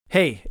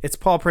Hey, it's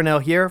Paul Purnell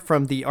here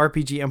from the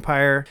RPG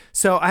Empire.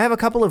 So I have a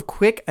couple of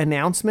quick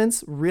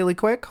announcements, really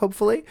quick,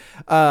 hopefully.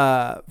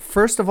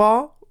 First of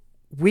all,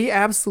 we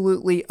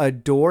absolutely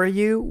adore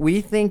you.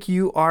 We think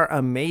you are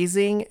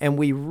amazing, and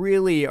we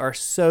really are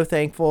so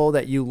thankful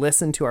that you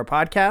listen to our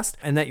podcast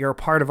and that you're a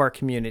part of our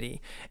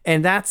community.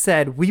 And that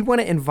said, we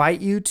want to invite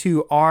you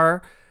to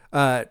our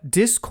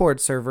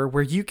Discord server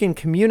where you can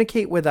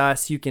communicate with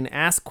us. You can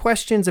ask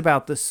questions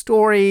about the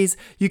stories.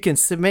 You can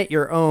submit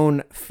your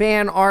own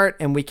fan art,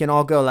 and we can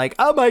all go like,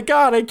 "Oh my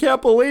God, I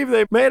can't believe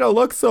they made it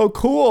look so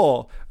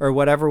cool," or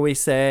whatever we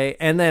say.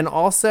 And then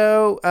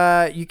also,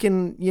 you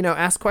can,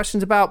 ask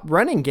questions about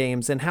running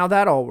games and how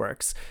that all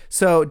works.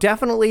 So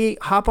definitely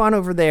hop on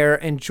over there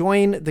and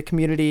join the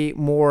community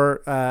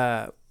more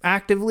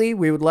actively.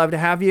 We would love to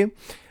have you.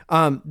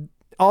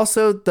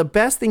 Also, the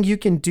best thing you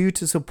can do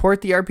to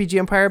support the RPG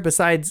Empire,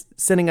 besides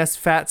sending us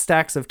fat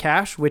stacks of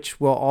cash, which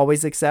we'll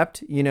always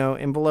accept,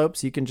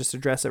 envelopes, you can just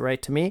address it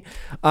right to me,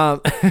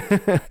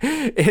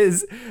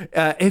 is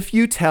if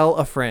you tell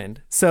a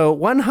friend. So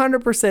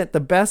 100% the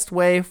best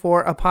way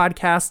for a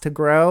podcast to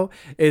grow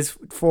is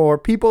for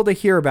people to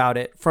hear about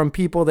it from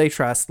people they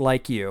trust,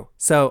 like you.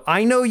 So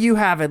I know you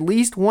have at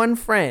least one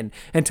friend,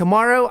 and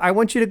tomorrow I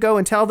want you to go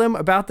and tell them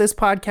about this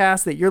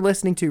podcast that you're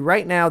listening to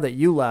right now that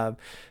you love,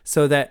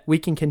 so that we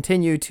can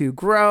continue to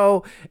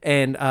grow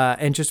and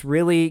just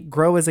really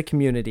grow as a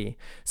community.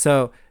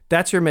 So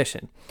that's your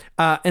mission.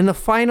 And the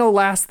final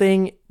last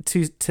thing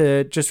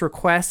to just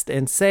request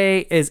and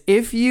say is,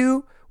 if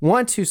you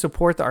want to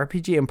support the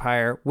RPG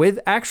Empire with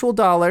actual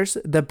dollars,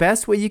 the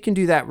best way you can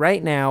do that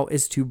right now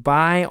is to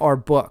buy our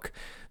book,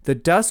 The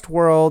Dust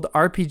World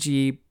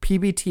RPG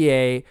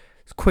PBTA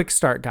Quick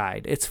Start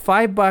Guide. It's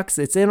 $5.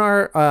 It's in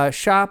our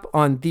shop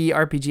on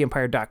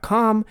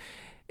therpgempire.com.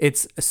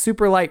 It's a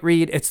super light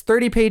read. It's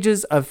 30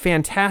 pages of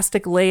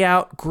fantastic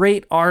layout,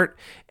 great art,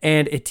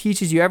 and it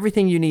teaches you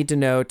everything you need to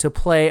know to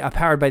play a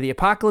Powered by the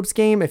Apocalypse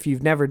game if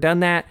you've never done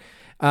that.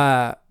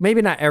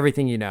 Maybe not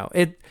everything you know.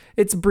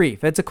 It's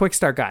brief. It's a quick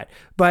start guide.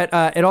 But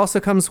it also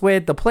comes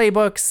with the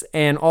playbooks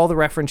and all the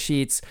reference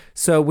sheets.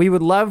 So we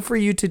would love for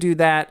you to do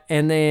that,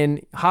 and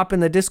then hop in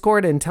the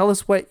Discord and tell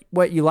us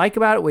what you like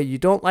about it, what you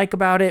don't like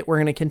about it. We're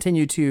going to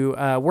continue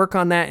to work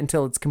on that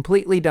until it's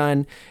completely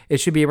done. It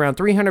should be around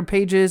 300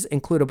 pages,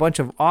 include a bunch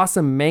of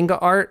awesome manga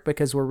art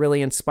because we're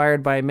really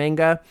inspired by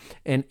manga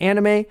and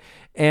anime.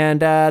 And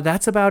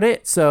that's about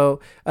it.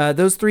 So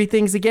those three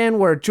things again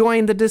were: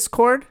 join the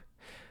Discord,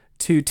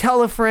 to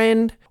tell a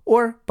friend,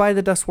 or buy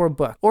the Dust World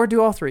book, or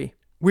do all three.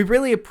 We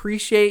really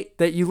appreciate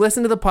that you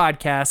listen to the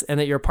podcast and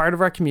that you're part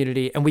of our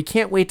community, and we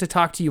can't wait to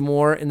talk to you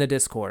more in the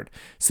Discord.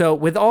 So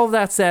with all of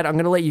that said, I'm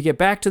going to let you get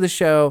back to the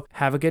show.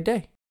 Have a good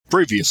day.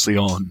 Previously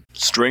on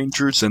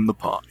Strangers in the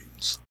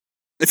Pines.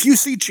 If you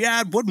see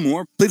Chad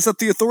Woodmore, please let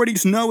the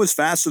authorities know as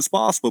fast as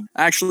possible.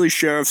 Actually,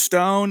 Sheriff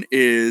Stone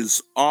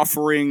is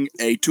offering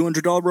a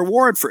 $200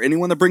 reward for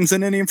anyone that brings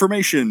in any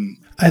information.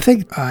 I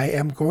think I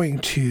am going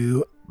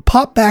to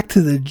pop back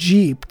to the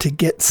Jeep to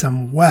get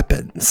some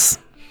weapons.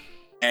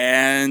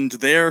 And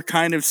they're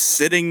kind of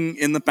sitting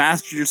in the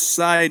passenger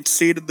side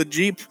seat of the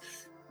Jeep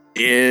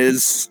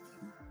is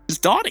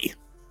Dottie.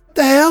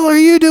 The hell are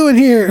you doing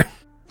here?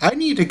 I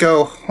need to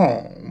go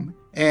home,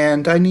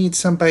 and I need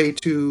somebody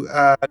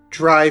to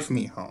drive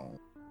me home.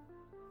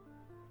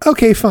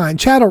 Okay, fine.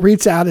 Chad will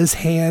reach out his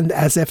hand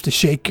as if to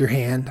shake your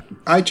hand.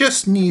 I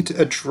just need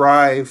a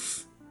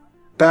drive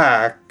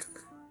back.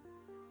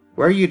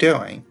 What are you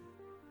doing?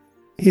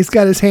 He's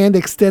got his hand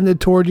extended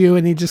toward you,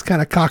 and he just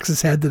kind of cocks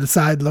his head to the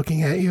side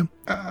looking at you.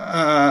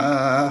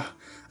 I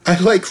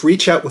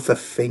reach out with a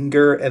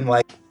finger and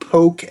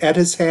poke at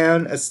his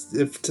hand as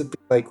if to be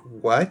like,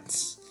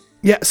 what?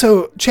 Yeah,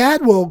 so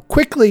Chad will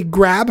quickly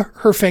grab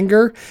her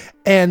finger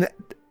and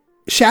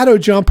shadow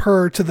jump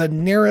her to the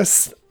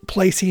nearest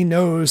place he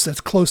knows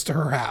that's close to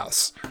her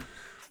house.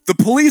 The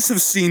police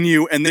have seen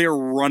you, and they are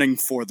running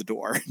for the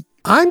door.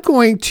 I'm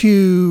going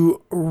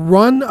to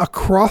run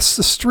across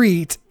the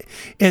street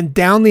and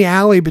down the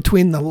alley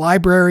between the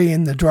library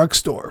and the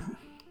drugstore.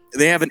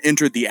 They haven't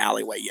entered the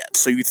alleyway yet,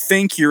 so you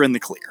think you're in the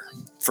clear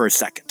for a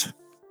second.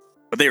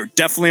 But they are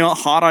definitely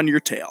hot on your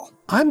tail.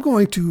 I'm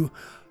going to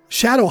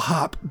shadow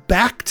hop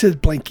back to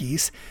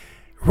Blinky's,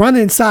 run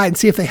inside and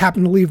see if they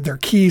happen to leave their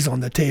keys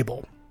on the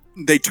table.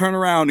 They turn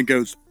around and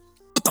goes,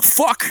 "What the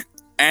fuck?"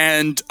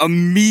 And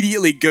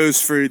immediately goes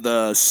for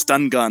the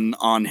stun gun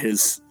on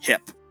his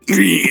hip.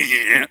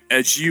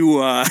 As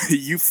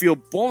you feel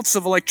bolts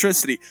of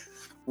electricity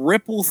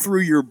ripple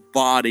through your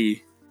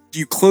body.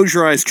 You close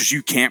your eyes because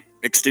you can't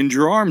extend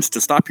your arms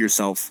to stop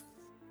yourself.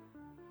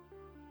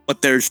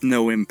 But there's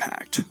no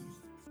impact.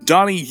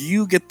 Donnie,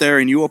 you get there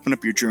and you open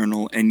up your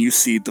journal and you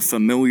see the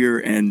familiar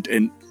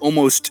and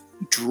almost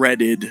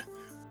dreaded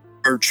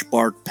birch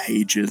bark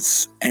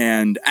pages.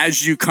 And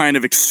as you kind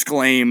of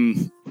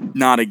exclaim,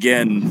 "Not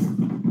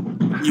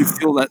again," you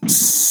feel that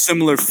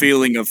similar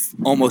feeling of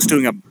almost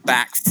doing a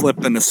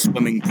backflip in a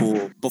swimming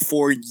pool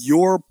before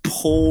you're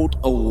pulled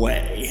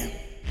away.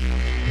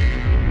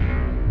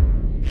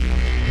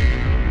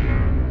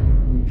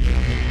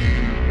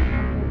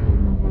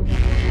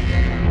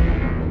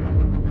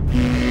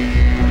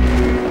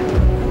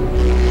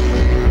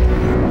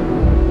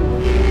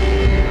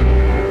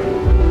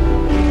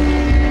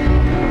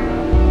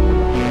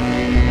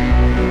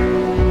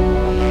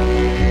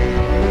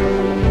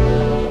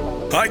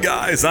 Hi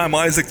guys, I'm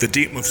Isaac, the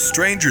Deep of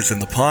Strangers in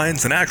the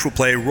Pines, an actual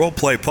play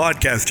roleplay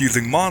podcast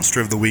using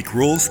Monster of the Week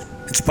rules,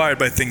 inspired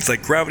by things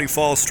like Gravity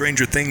Falls,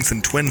 Stranger Things,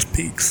 and Twin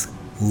Peaks.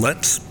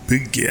 Let's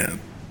begin.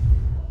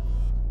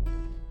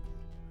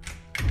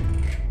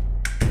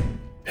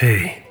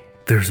 Hey,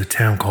 there's a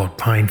town called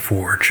Pine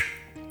Forge.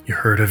 You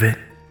heard of it?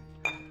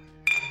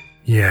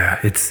 Yeah,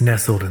 it's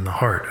nestled in the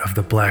heart of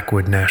the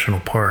Blackwood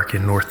National Park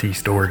in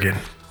Northeast Oregon.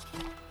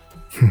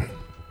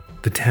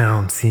 The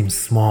town seems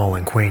small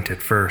and quaint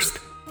at first,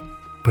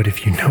 but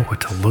if you know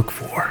what to look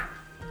for,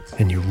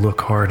 and you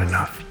look hard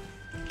enough,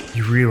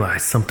 you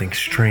realize something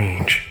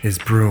strange is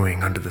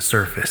brewing under the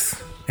surface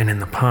and in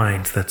the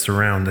pines that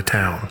surround the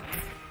town.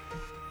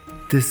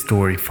 This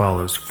story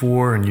follows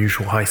 4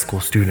 unusual high school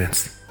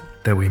students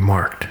that we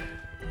marked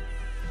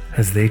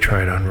as they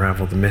try to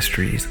unravel the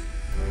mysteries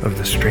of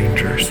the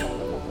strangers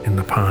in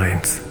the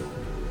pines.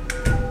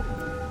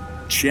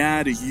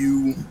 Chad,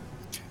 you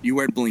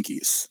wear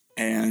blinkies,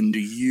 and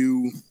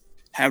you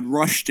had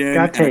rushed in,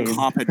 Got and tased.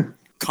 a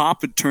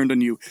cop had turned on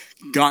you,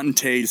 gotten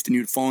tased, and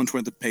you'd fallen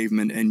toward the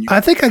pavement, and you...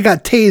 I think I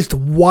got tased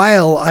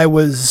while I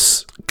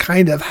was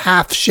kind of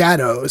half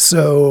shadow,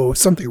 so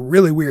something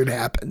really weird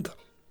happened.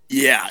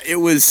 Yeah, it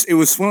was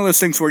one of those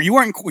things where you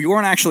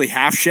weren't actually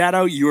half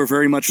shadow. You were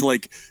very much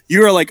like,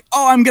 you were like,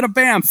 oh, I'm gonna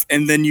bamf,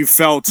 and then you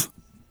felt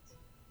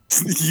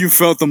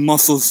the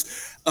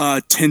muscles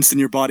tense in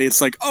your body.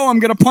 It's like, oh, I'm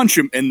gonna punch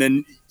him, and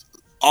then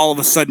all of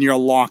a sudden you're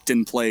locked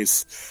in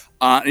place,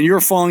 and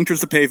you're falling towards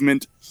the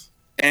pavement,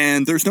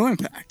 and there's no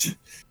impact,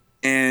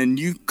 and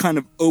you kind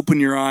of open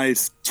your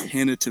eyes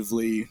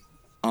tentatively,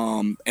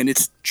 and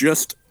it's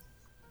just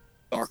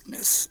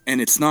darkness, and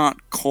it's not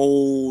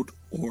cold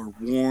or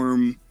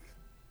warm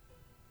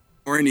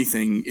or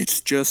anything.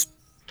 It's just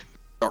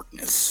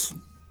darkness.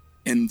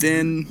 And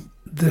then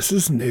This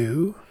is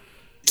new.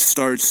 it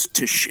starts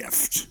to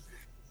shift.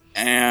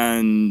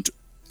 And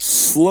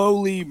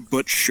slowly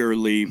but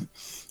surely,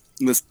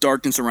 this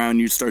darkness around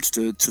you starts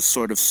to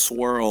sort of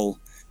swirl.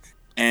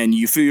 And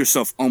you feel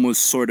yourself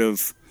almost sort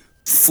of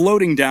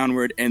floating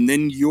downward. And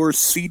then you're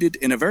seated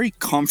in a very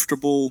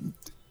comfortable,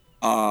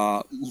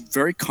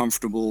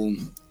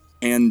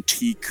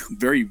 antique,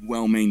 very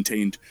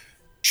well-maintained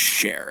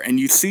chair, and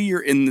you see you're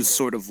in this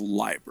sort of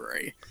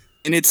library,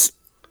 and it's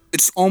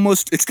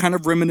kind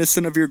of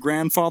reminiscent of your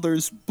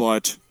grandfather's,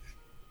 but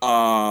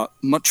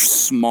much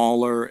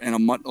smaller and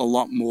a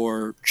lot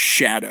more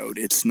shadowed.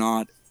 It's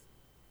not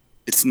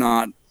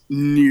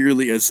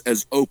nearly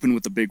as open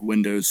with the big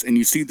windows, and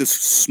you see this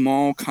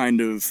small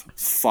kind of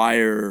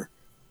fire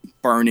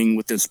burning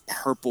with this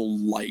purple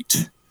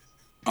light.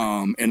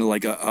 And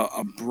like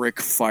a brick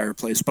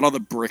fireplace, but all the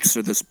bricks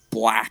are this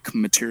black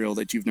material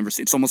that you've never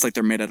seen. It's almost like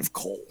they're made out of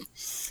coal.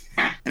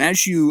 And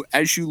as you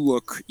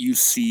look, you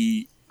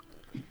see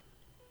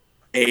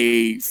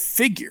a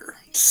figure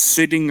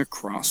sitting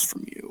across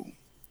from you,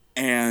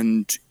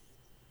 and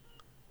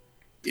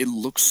it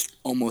looks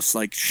almost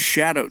like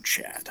Shadow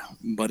Chad,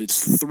 but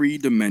it's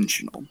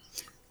 3-dimensional.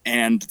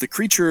 And the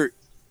creature,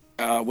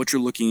 what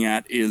you're looking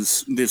at,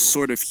 is this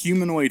sort of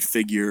humanoid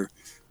figure.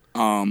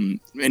 And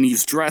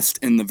he's dressed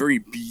in a very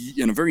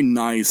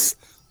nice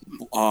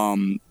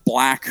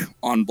black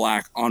on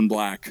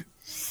black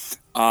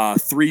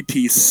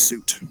 3-piece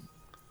suit,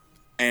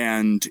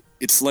 and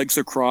its legs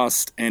are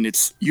crossed, and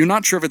you're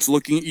not sure if it's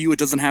looking at you. It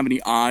doesn't have any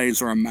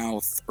eyes or a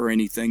mouth or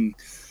anything,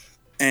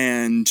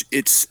 and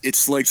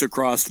its legs are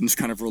crossed and it's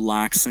kind of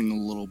relaxing a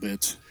little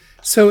bit.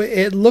 So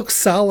it looks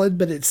solid,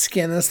 but its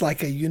skin is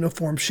like a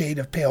uniform shade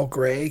of pale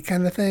gray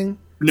kind of thing?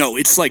 No,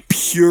 it's like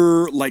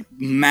pure, like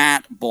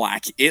matte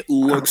black. It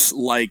looks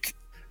like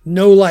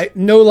No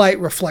light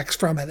reflects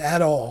from it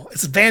at all.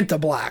 It's Vanta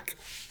black.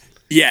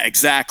 yeah,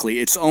 exactly.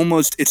 It's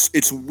almost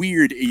it's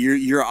weird.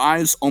 Your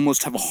eyes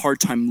almost have a hard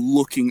time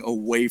looking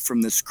away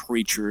from this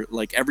creature.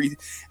 Like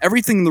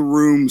everything in the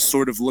room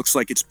sort of looks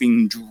like it's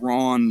being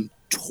drawn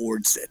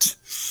towards it.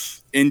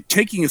 And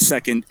taking a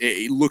second,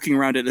 looking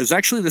around it, there's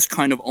actually this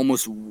kind of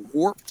almost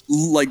warped,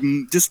 like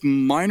just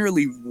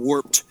minorly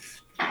warped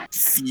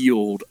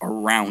field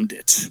around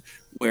it,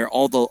 where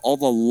all the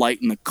light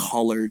and the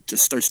color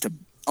just starts to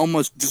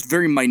almost just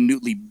very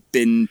minutely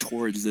bend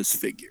towards this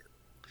figure.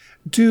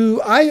 Do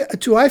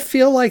I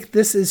feel like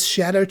this is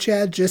Shadow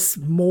Chad, just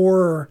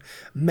more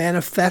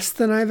manifest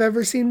than I've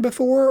ever seen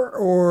before,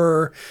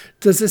 or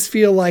does this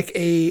feel like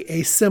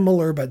a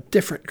similar but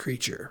different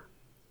creature?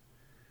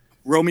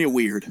 Roll me a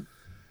weird.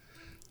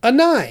 A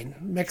 9,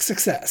 mixed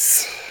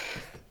success.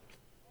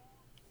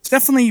 It's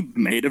definitely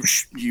made of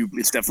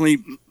it's definitely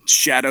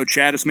Shadow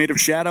Chad is made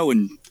of shadow,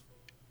 and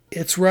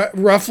It's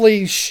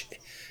roughly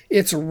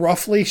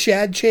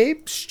shad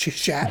shaped.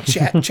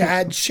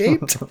 Chad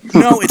shaped.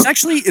 no,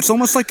 it's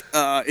almost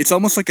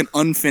like an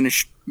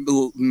unfinished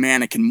little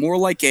mannequin, more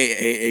like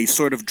a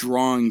sort of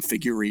drawing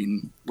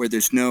figurine where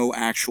there's no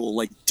actual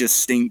like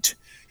distinct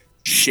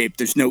shape.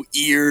 There's no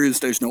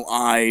ears, there's no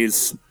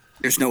eyes,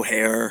 there's no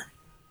hair.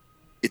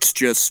 It's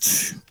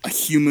just a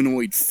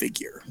humanoid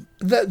figure.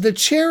 The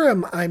chair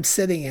I'm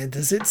sitting in,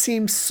 does it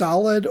seem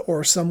solid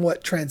or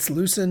somewhat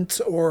translucent,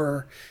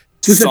 or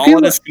Does it feel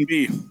Solid like- as can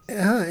be.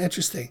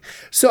 Interesting.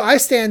 So I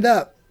stand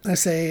up. I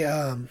say,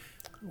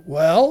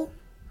 well,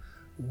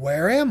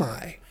 where am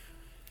I?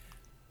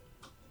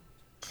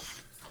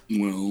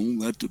 Well,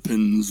 that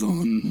depends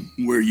on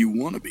where you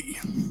want to be.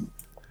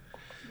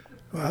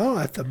 Well,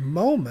 at the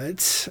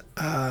moment,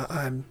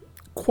 I'm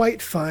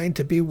quite fine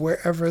to be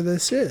wherever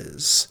this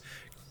is.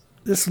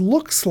 This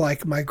looks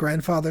like my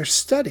grandfather's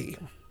study.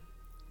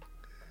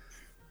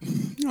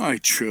 I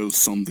chose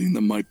something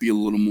that might be a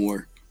little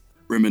more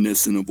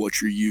reminiscent of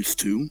what you're used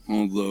to,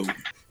 although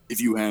if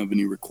you have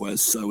any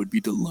requests, I would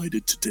be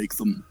delighted to take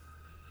them.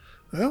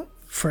 Well,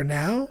 for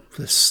now,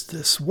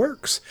 this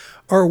works.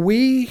 Are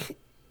we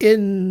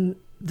in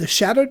the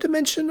shadow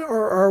dimension,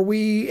 or are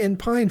we in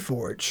Pine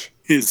Forge?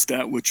 Is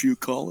that what you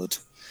call it?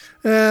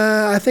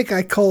 I think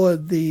I call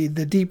it the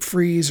deep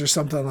freeze or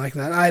something like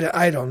that.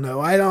 I don't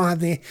know. I don't have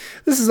the.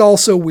 This is all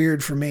so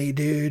weird for me,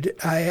 dude.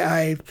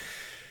 I'm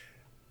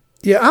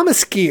a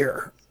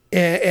skier,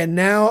 and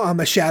now I'm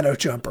a shadow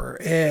jumper,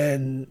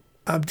 and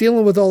I'm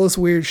dealing with all this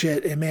weird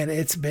shit. And man,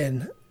 it's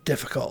been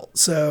difficult.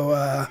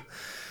 So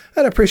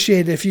I'd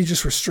appreciate it if you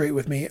just were straight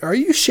with me. Are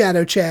you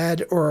Shadow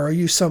Chad, or are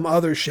you some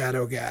other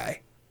shadow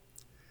guy?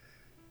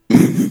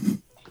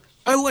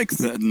 I like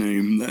that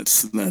name.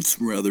 That's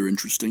rather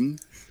interesting.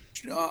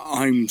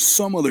 I'm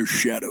some other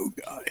shadow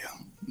guy.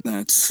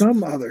 That's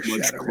Some other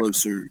much shadow guy.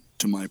 closer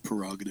to my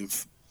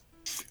prerogative.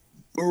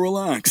 But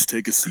relax,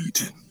 take a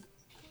seat.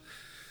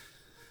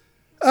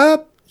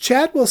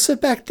 Chad will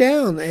sit back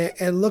down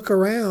and look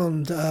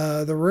around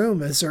the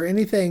room. Is there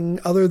anything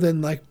other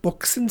than like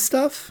books and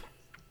stuff?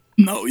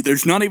 No,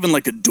 there's not even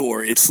like a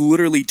door. It's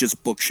literally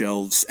just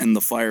bookshelves and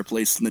the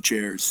fireplace and the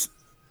chairs.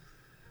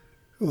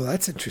 Well,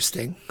 that's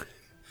interesting.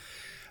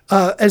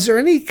 Is there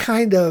any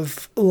kind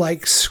of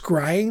like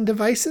scrying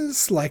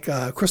devices, like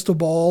a crystal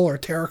ball or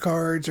tarot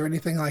cards or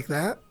anything like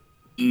that?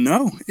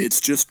 No, it's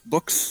just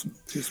books.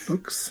 Just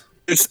books.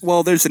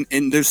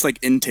 There's like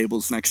end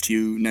tables next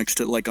to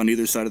like on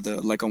either side of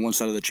on one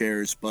side of the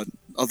chairs, but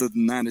other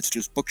than that, it's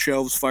just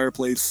bookshelves,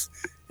 fireplace,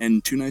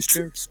 and two nice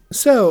chairs.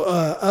 So,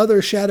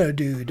 other shadow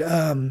dude,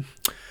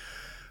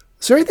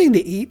 is there anything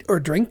to eat or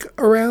drink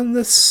around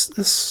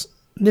this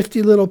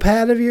nifty little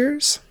pad of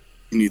yours?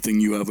 Anything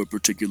you have a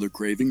particular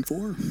craving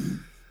for?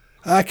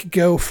 I could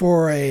go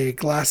for a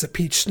glass of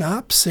peach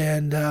schnapps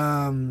and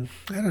I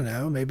don't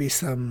know, maybe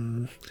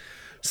some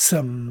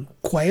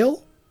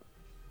quail.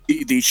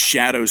 These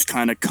shadows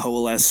kind of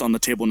coalesce on the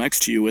table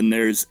next to you, and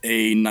there's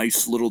a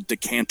nice little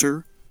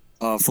decanter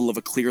full of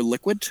a clear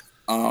liquid,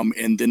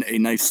 and then a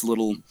nice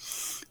little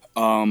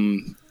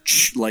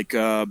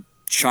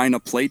china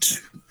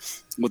plate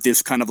with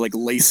this kind of like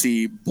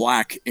lacy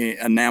black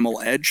enamel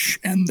edge,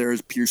 and there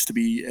appears to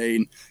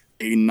be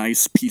a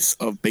nice piece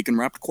of bacon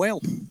wrapped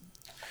quail.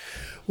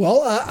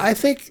 Well, I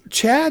think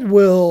Chad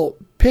will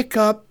pick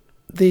up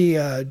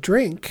the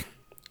drink,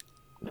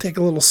 take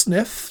a little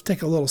sniff,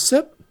 take a little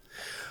sip.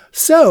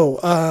 So,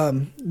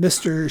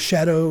 Mr.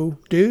 Shadow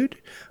Dude,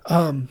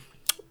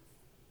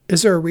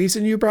 is there a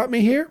reason you brought me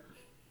here?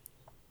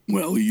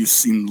 Well, you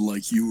seemed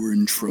like you were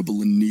in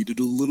trouble and needed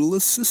a little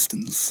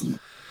assistance.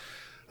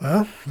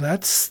 Well,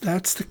 that's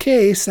the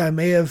case. I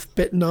may have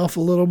bitten off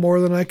a little more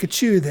than I could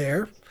chew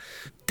there.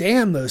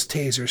 Damn, those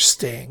tasers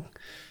sting.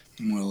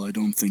 Well, I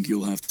don't think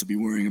you'll have to be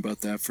worrying about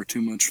that for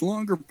too much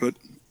longer, but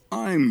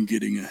I'm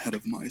getting ahead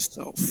of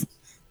myself.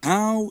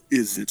 How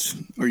is it?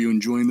 Are you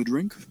enjoying the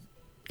drink?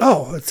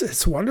 Oh,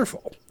 it's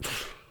wonderful.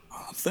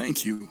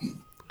 Thank you.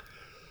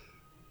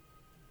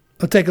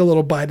 I'll take a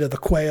little bite of the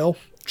quail.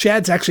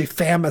 Chad's actually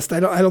famished. I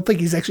don't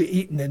think he's actually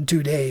eaten in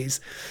 2 days.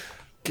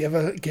 Give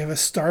a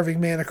starving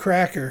man a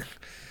cracker.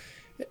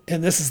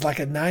 And this is like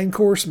a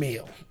 9-course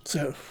meal.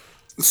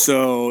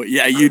 So,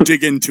 yeah, you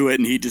dig into it,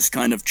 and he just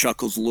kind of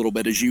chuckles a little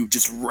bit as you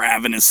just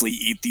ravenously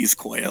eat these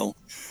quail.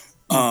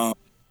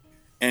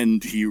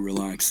 And he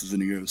relaxes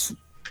and he goes,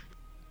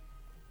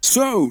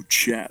 "So,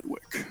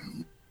 Chadwick,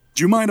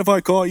 do you mind if I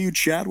call you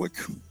Chadwick?"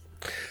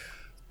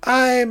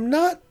 I'm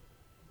not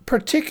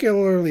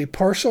particularly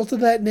partial to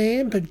that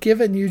name, but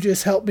given you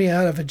just helped me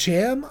out of a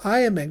jam,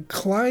 I am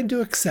inclined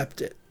to accept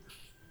it.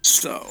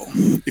 So,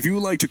 if you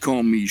would like to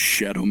call me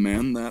Shadow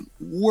Man, that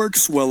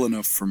works well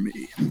enough for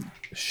me.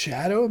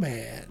 Shadow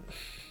Man.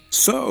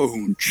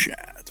 So,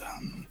 Chad,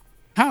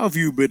 how have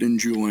you been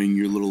enjoying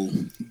your little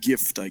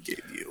gift I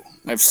gave you?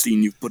 I've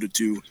seen you've put it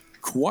to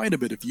quite a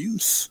bit of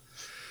use.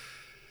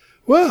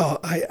 Well,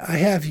 I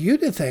have you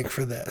to thank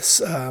for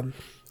this.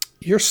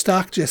 Your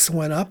stock just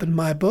went up in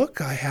my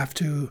book. I have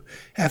to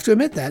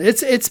admit that.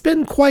 It's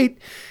been quite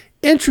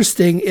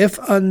interesting, if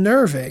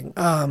unnerving.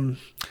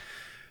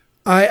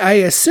 I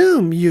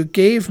assume you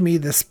gave me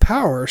this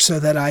power so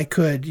that I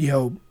could,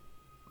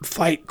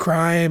 fight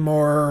crime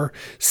or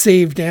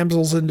save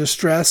damsels in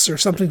distress or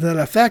something to that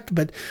effect.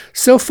 But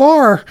so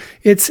far,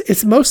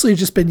 it's mostly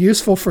just been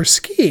useful for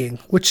skiing,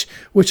 which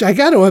I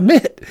got to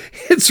admit,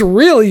 it's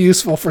really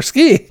useful for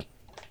skiing.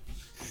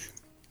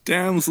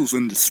 Damsels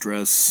in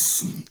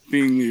distress,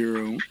 being the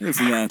hero, if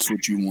that's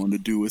what you want to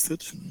do with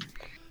it.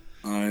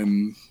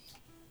 I'm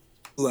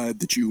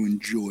Glad that you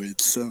enjoy it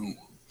so.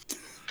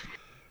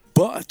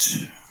 But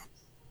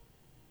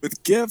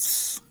with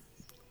gifts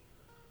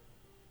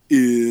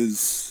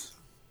is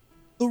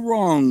the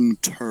wrong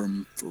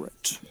term for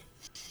it.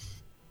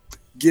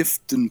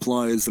 Gift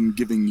implies I'm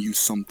giving you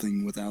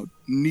something without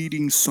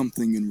needing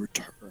something in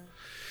return.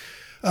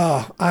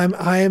 Oh, I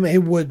am a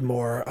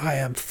Woodmore. I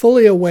am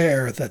fully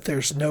aware that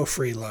there's no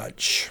free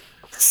lunch.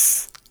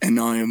 And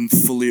I am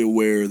fully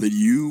aware that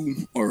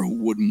you are a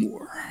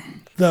Woodmore.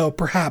 Though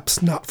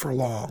perhaps not for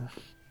long.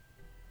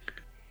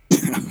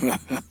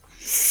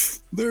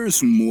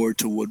 There's more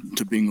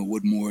to being a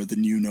Woodmore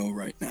than you know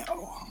right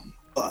now.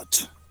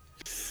 But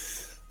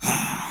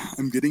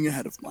I'm getting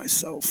ahead of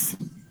myself.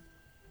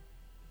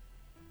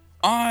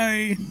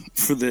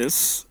 For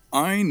this,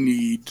 I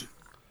need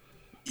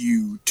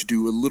you to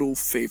do a little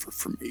favor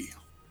for me.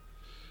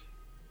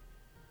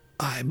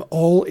 I'm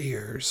all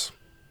ears.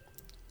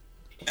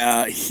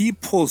 He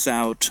pulls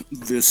out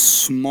this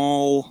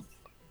small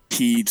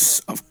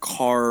piece of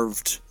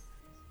carved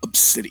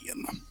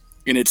obsidian.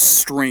 And it's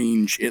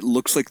strange. It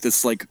looks like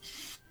this,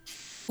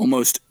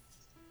 almost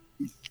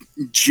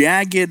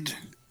jagged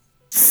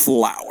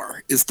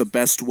flower is the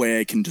best way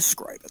I can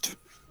describe it.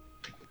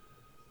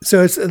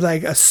 So it's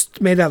like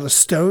made out of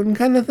stone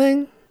kind of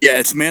thing? Yeah,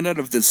 it's made out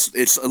of this,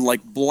 it's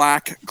like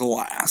black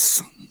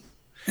glass.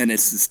 And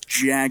it's this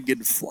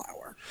jagged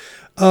flower.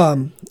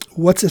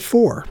 What's it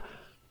for?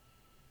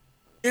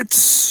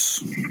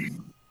 It's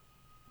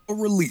a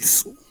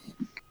release.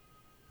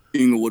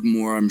 Being a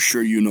Woodmore, I'm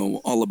sure you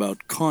know all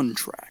about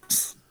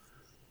contracts.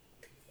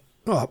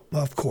 Oh,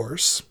 of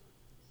course.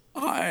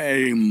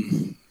 I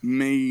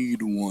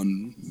made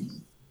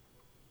one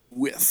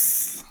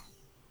with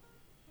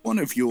one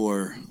of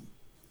your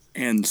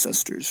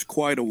ancestors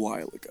quite a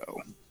while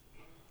ago.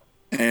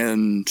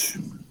 And,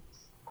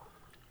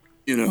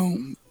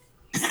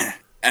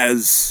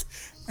 as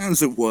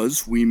it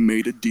was, we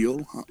made a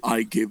deal.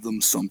 I gave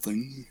them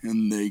something,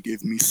 and they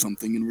gave me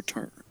something in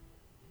return.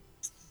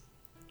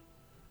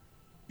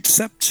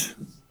 Except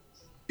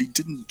they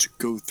didn't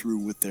go through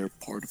with their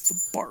part of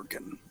the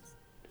bargain.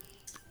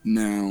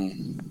 Now,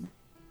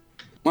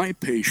 my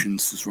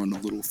patience has run a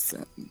little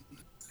thin,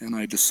 and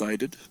I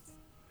decided,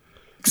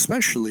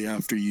 especially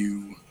after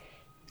you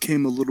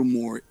became a little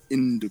more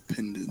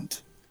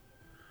independent,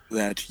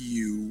 that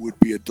you would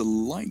be a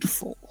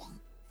delightful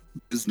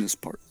business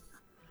partner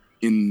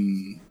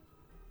in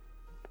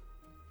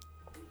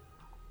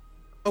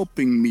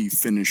helping me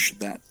finish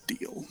that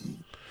deal.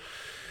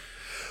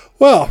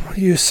 Well,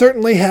 you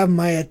certainly have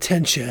my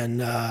attention,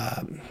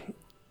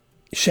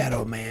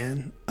 Shadow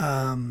Man.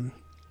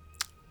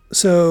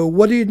 So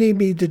what do you need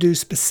me to do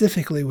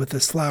specifically with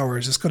this flower?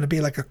 Is this going to be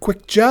like a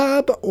quick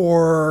job,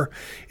 or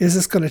is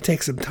this going to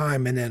take some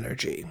time and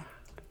energy?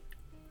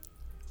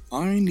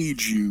 I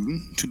need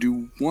you to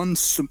do one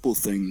simple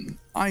thing.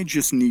 I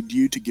just need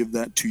you to give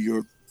that to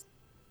your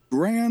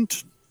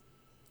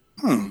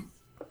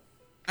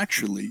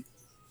Actually,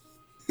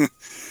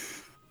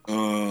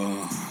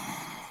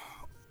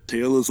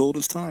 tale as old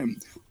as time.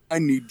 I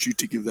need you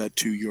to give that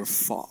to your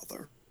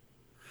father.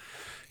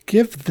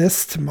 Give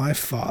this to my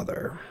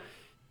father.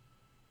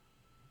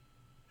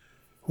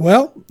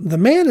 Well, the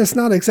man is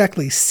not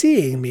exactly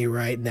seeing me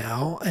right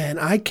now, and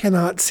I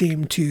cannot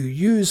seem to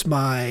use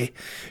my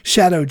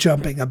shadow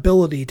jumping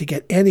ability to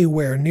get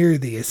anywhere near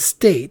the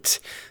estate.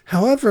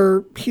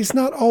 However, he's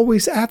not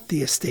always at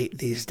the estate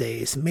these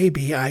days.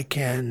 Maybe I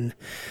can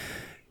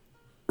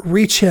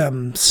reach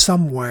him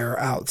somewhere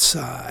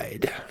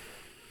outside.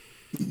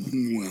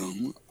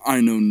 Well, I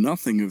know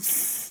nothing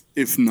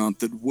if not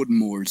that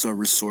Woodmores are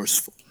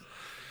resourceful.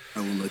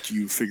 I will let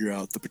you figure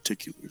out the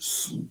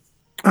particulars.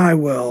 I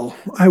will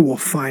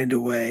find a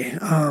way.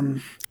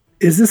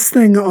 Is this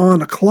thing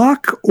on a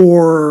clock,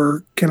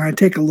 or can I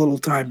take a little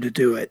time to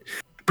do it?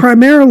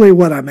 Primarily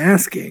what I'm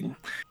asking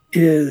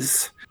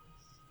is,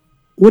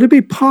 would it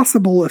be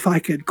possible if I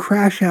could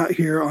crash out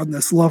here on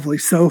this lovely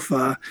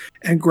sofa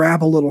and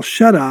grab a little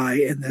shut-eye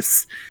in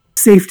this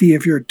safety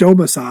of your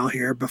domicile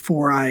here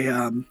before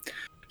I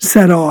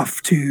set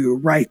off to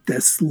right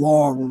this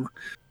long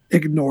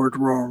ignored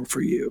wrong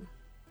for you?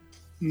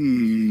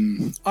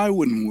 I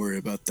wouldn't worry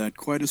about that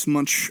quite as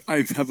much.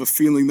 I have a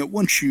feeling that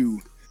once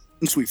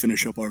we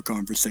finish up our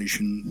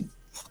conversation,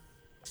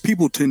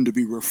 people tend to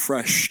be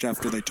refreshed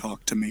after they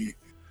talk to me.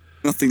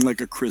 Nothing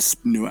like a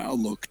crisp new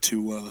outlook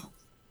to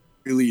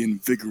really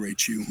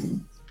invigorate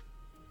you.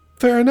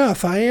 Fair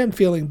enough. I am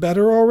feeling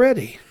better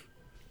already.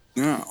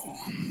 Now,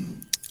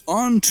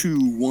 on to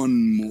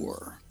one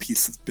more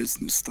piece of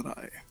business that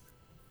I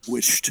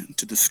wished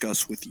to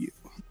discuss with you.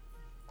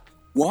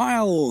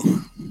 While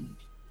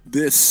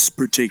this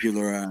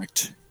particular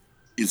act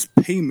is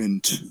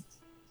payment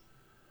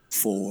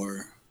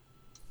for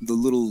the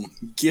little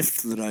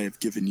gift that I have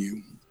given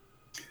you,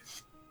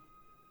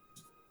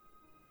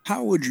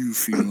 how would you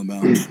feel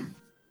about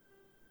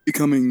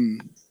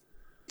becoming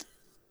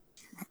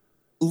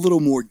a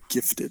little more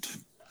gifted,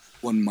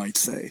 one might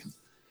say?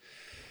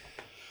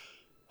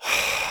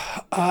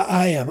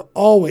 I am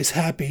always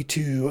happy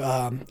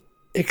to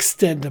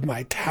extend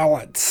my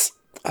talents.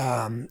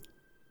 I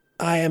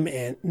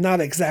am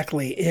not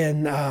exactly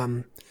in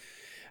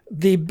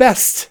the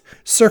best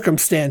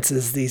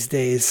circumstances these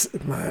days,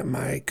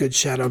 my good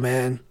shadow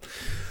man.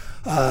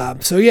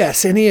 So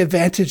yes, any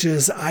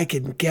advantages I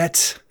can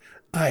get,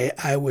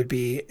 I would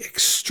be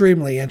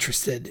extremely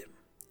interested.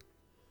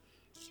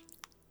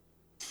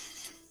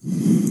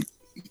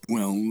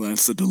 Well,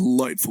 that's a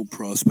delightful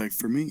prospect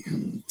for me.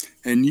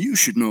 And you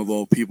should know of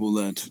all people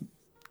that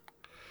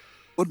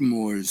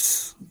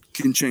Woodmores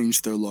can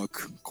change their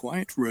luck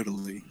quite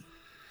readily.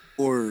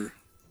 Or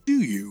do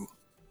you?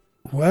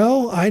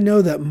 Well, I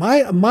know that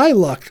my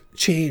luck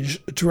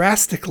changed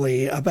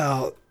drastically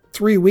about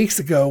 3 weeks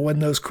ago when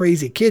those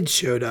crazy kids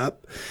showed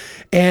up.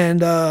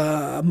 And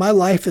my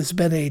life has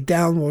been a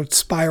downward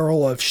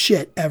spiral of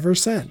shit ever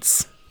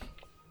since.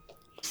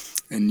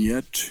 And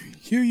yet,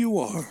 here you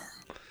are.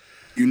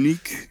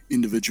 Unique,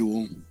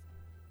 individual,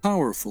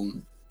 powerful.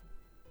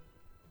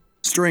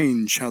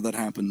 Strange how that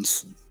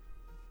happens.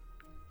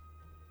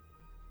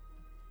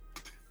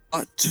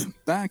 But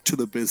back to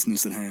the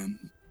business at hand.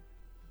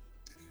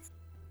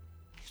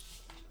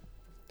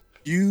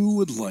 You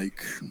would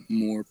like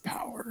more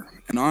power,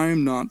 and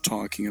I'm not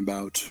talking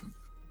about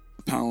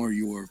the power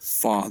your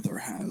father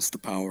has, the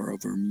power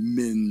over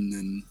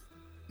men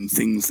and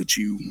things that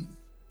you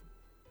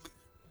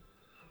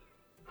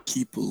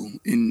people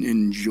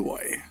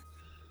enjoy.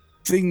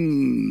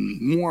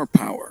 More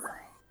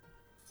power,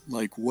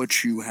 like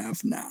what you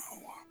have now.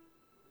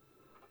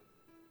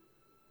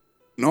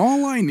 And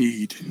all I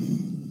need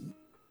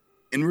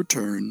in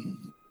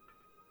return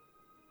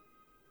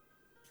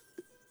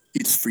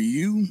is for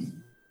you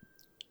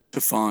to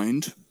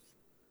find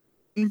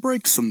and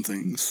break some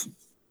things.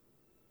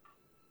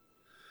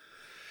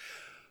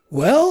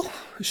 Well,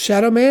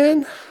 Shadow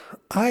Man,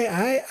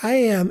 I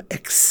am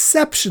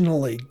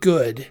exceptionally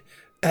good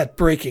at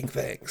breaking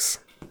things.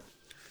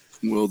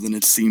 Well, then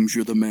it seems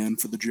you're the man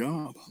for the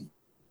job.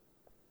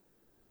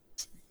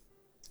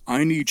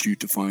 I need you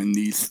to find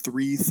these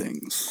 3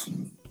 things.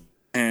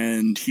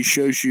 And he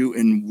shows you,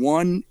 and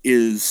one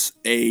is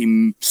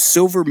a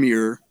silver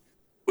mirror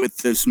with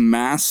this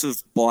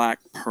massive black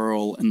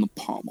pearl in the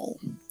pommel.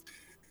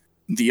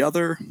 The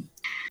other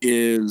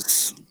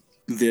is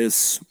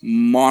this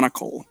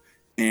monocle,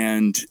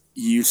 and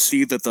you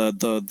see that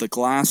the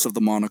glass of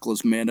the monocle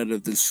is made out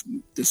of this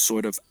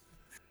sort of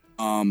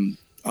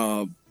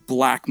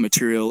black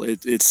material.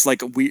 It's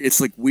like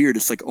weird.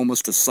 It's like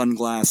almost a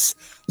sunglass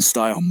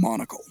style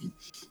monocle.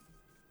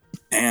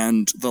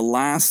 And the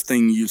last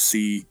thing you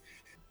see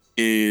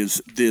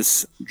is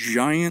this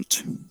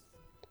giant.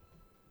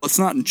 Well, it's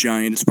not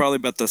giant. It's probably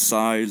about the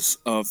size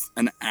of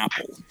an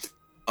apple.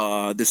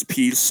 This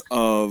piece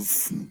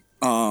of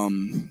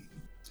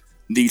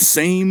the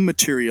same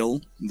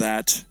material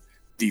that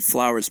the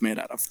flower is made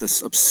out of.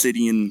 This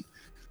obsidian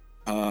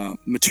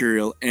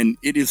material, and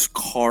it is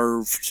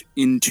carved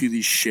into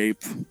the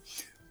shape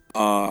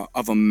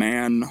of a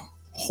man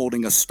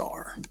holding a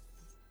star.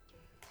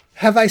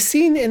 Have I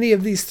seen any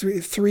of these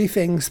three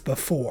things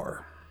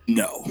before?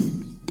 No.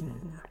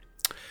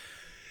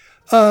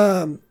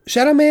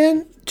 Shadow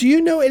Man, do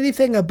you know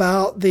anything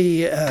about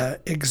the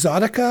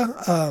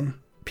Exotica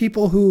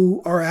people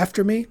who are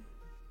after me?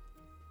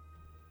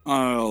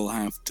 I'll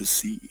have to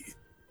see.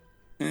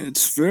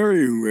 It's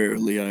very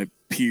rarely I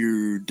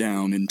peer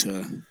down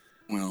into,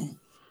 well,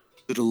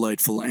 the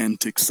delightful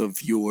antics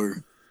of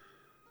your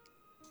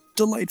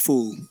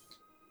delightful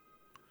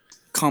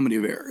comedy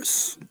of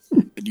errors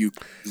that you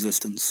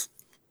existence.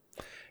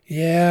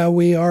 Yeah,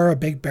 we are a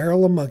big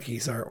barrel of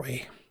monkeys, aren't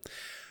we?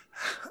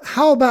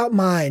 How about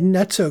my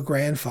nutso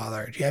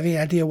grandfather? Do you have any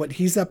idea what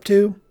he's up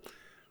to?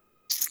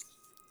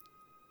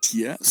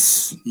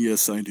 Yes,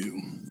 I do.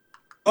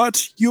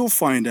 But you'll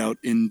find out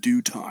in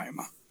due time.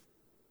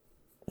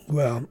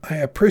 Well, I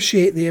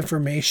appreciate the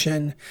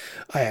information.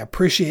 I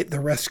appreciate the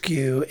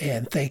rescue,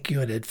 and thank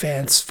you in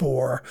advance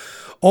for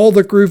all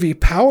the groovy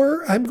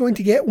power I'm going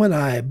to get when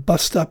I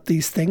bust up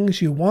these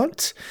things you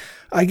want.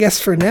 I guess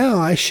for now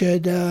I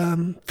should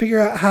figure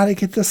out how to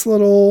get this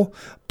little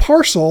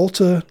parcel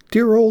to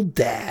dear old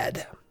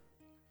Dad.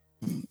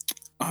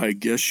 I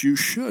guess you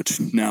should.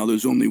 Now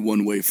there's only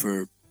one way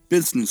for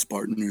business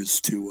partners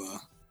to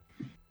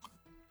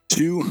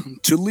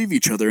leave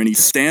each other, and he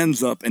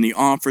stands up and he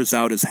offers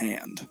out his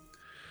hand.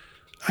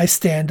 I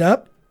stand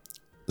up,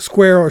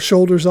 square our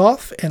shoulders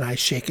off, and I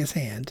shake his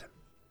hand.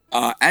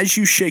 As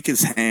you shake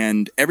his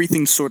hand,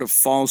 everything sort of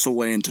falls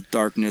away into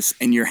darkness,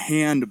 and your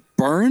hand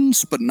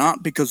burns, but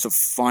not because of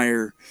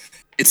fire.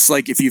 It's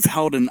like if you've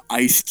held an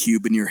ice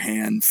cube in your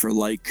hand for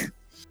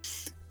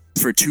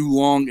too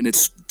long, and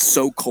it's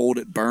so cold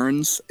it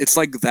burns. It's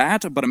like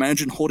that, but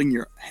imagine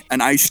holding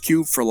an ice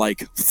cube for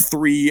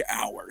 3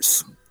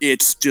 hours.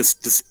 It's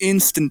just this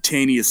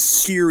instantaneous,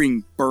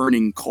 searing,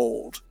 burning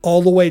cold.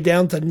 All the way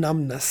down to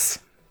numbness.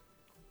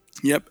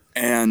 Yep,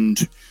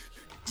 and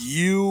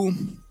you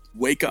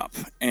wake up,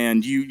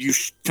 and you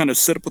kind of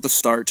sit up with a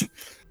start,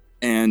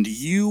 and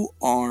you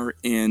are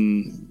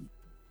in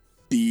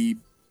the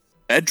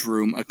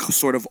bedroom, a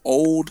sort of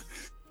old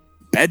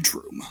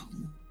bedroom.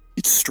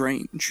 It's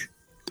strange.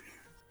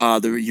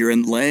 You're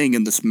laying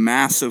in this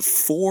massive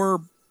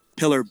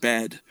 4-pillar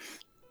bed,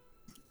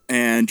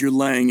 and you're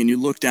laying and you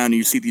look down and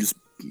you see these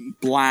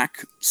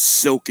black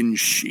silken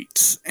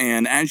sheets.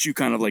 And as you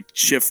kind of like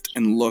shift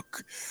and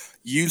look,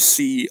 you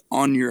see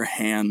on your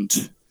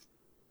hand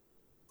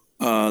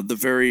a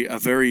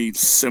very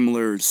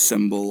similar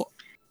symbol,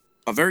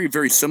 a very,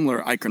 very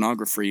similar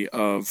iconography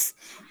of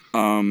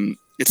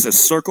it's a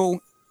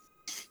circle,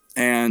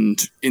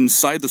 and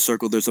inside the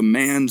circle there's a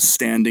man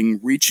standing,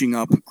 reaching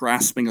up,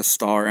 grasping a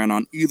star, and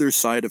on either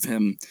side of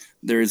him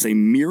there is a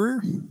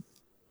mirror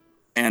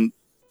and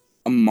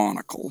a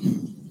monocle.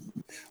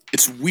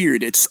 It's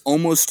weird. It's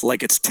almost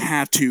like it's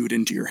tattooed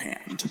into your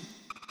hand.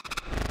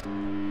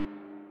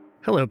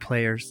 Hello,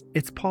 players.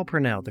 It's Paul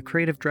Purnell, the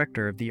creative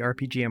director of the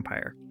RPG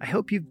Empire. I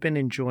hope you've been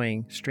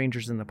enjoying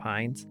Strangers in the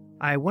Pines.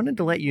 I wanted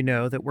to let you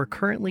know that we're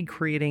currently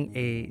creating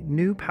a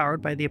new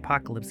Powered by the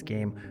Apocalypse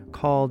game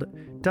called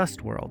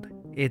Dust World.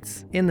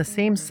 It's in the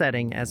same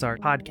setting as our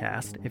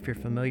podcast, if you're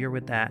familiar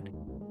with that.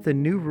 The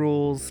new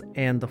rules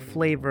and the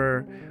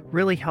flavor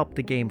really help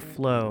the game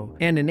flow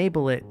and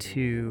enable it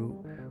to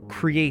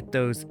create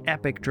those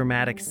epic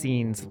dramatic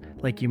scenes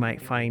like you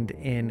might find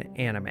in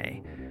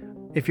anime.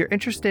 If you're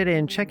interested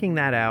in checking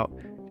that out,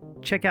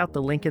 check out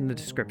the link in the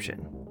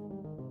description.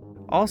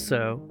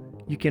 Also,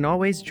 you can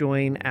always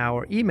join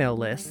our email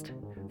list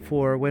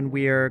for when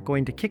we are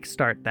going to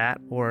kickstart that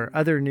or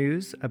other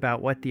news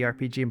about what the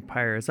RPG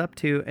Empire is up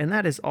to, and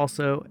that is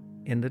also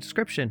in the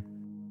description.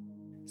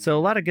 So a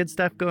lot of good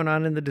stuff going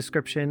on in the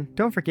description.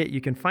 Don't forget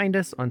you can find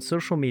us on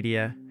social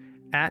media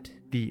at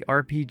the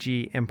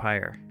RPG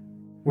Empire.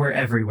 We're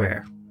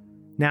everywhere.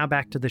 Now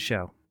back to the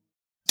show.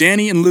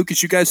 Danny and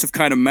Lucas, you guys have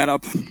kind of met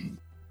up.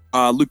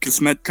 Lucas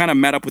met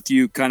up with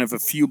you kind of a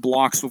few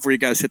blocks before you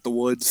guys hit the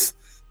woods.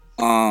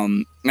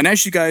 And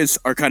as you guys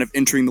are kind of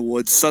entering the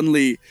woods,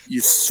 suddenly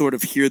you sort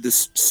of hear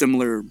this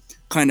similar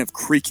kind of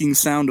creaking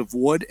sound of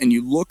wood, and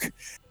you look,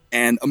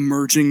 and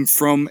emerging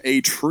from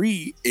a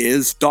tree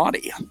is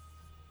Dottie.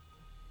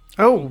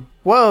 Oh,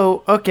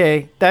 whoa,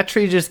 okay. That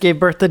tree just gave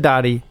birth to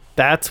Dottie.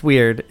 That's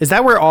weird. Is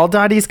that where all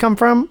Dotties come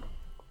from?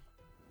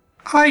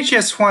 I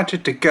just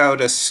wanted to go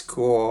to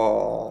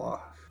school.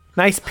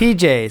 Nice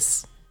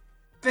PJs.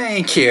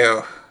 Thank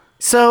you.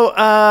 So,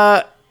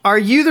 are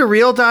you the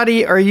real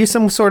Dottie, or are you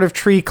some sort of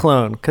tree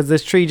clone? Because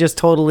this tree just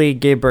totally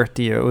gave birth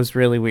to you. It was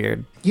really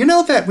weird. You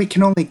know that we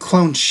can only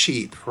clone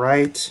sheep,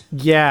 right?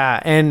 Yeah,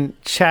 and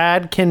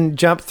Chad can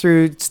jump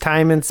through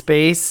time and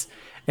space,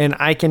 and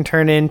I can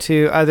turn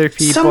into other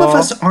people. Some of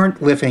us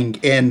aren't living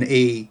in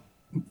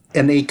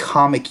a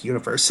comic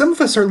universe. Some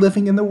of us are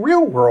living in the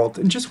real world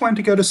and just wanted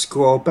to go to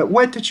school. But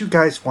what did you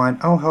guys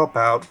want? I'll help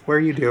out. What are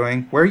you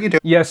doing? Where are you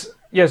doing?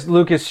 Yes,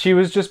 Lucas, she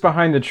was just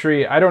behind the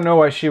tree. I don't know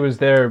why she was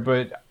there,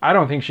 but I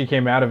don't think she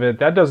came out of it.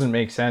 That doesn't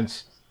make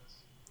sense.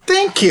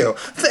 Thank you.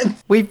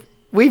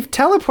 We've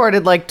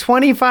teleported like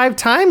 25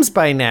 times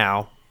by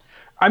now.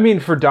 I mean,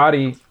 for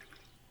Dottie.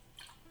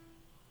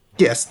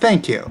 Yes,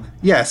 thank you.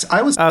 Yes,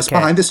 I was just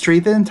behind this tree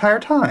the entire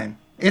time.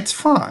 It's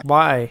fine.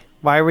 Why?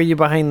 Why were you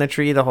behind the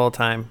tree the whole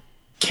time?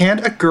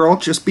 Can't a girl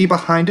just be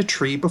behind a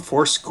tree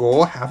before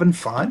school having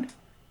fun?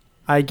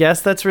 I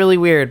guess that's really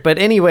weird. But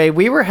anyway,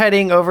 we were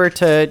heading over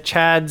to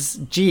Chad's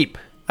Jeep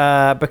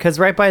because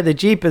right by the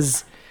Jeep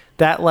is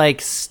that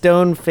like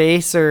stone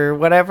face or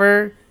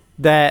whatever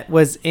that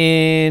was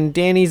in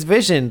Danny's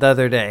vision the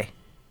other day.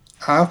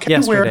 Okay,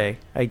 yesterday,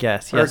 I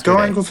guess. We're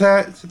going with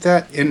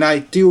that, and I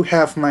do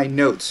have my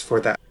notes for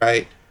that,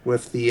 right?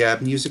 With the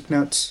music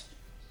notes.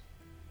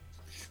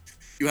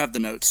 You have the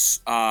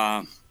notes.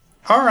 All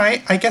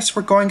right, I guess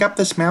we're going up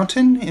this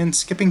mountain and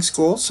skipping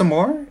school some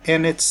more.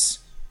 And is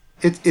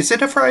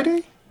it a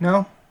Friday?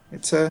 No,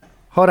 it's a.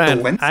 Hold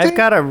on, Wednesday? I've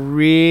got a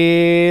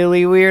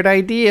really weird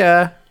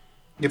idea.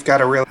 You've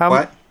got a real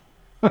what?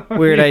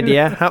 Weird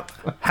idea.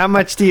 How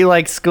much do you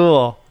like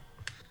school?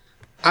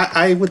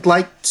 I would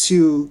like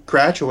to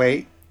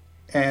graduate,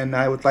 and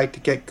I would like to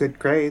get good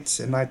grades,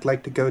 and I'd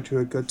like to go to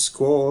a good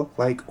school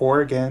like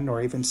Oregon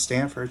or even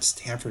Stanford.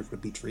 Stanford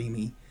would be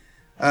dreamy.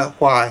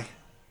 Why?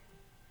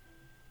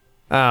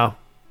 Oh.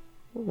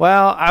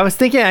 Well, I was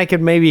thinking I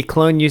could maybe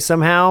clone you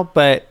somehow,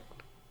 but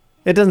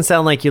it doesn't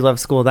sound like you love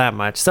school that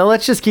much. So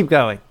let's just keep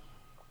going.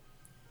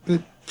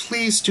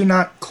 Please do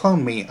not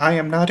clone me. I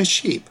am not a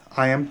sheep.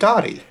 I am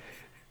Dottie.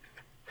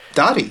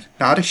 Dottie,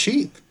 not a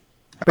sheep.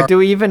 But do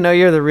we even know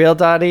you're the real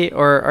Dottie,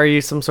 or are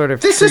you some sort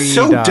of This is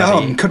so Dottie?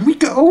 dumb. Could we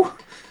go?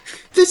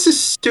 This is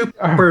stupid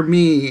for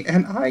me,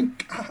 and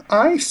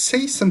I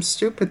say some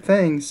stupid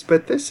things,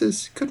 but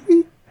could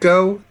we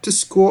go to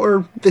school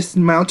or this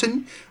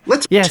mountain?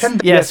 Let's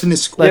pretend that's in a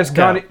school. Yes,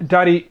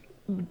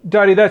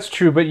 Dottie, that's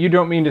true, but you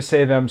don't mean to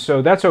say them,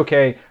 so that's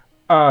okay.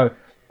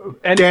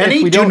 And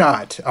Danny, do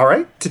not. All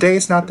right, today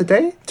is not the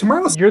day.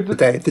 Tomorrow's the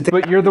day.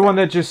 But you're the one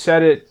that just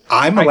said it.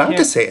 I'm allowed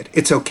to say it.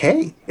 It's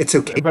okay. It's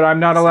okay. But I'm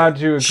not allowed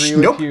to agree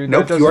with you.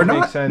 Nope, that you are doesn't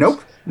make not.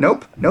 sense.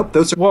 Nope.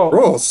 Those are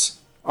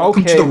rules.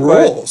 Welcome to the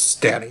rules,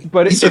 Danny.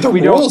 But these are the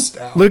rules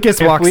now. Lucas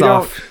walks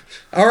off.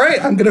 All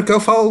right, I'm gonna go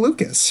follow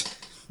Lucas.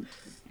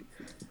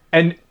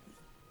 And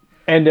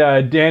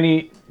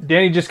Danny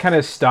just kind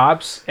of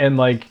stops and,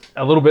 like,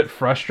 a little bit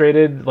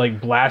frustrated, like,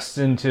 blasts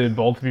into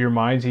both of your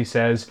minds. He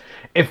says,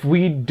 if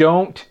we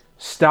don't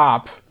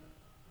stop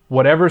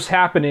whatever's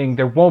happening,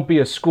 there won't be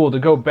a school to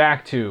go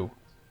back to.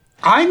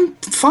 I'm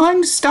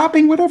fine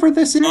stopping whatever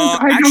this is.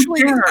 I don't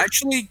care.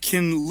 Actually,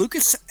 can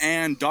Lucas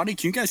and Dottie,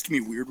 can you guys give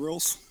me weird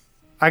rolls?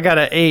 I got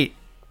an 8.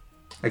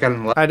 I got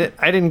an 11.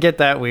 I didn't get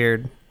that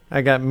weird.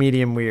 I got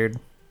medium weird.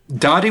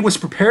 Dottie was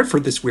prepared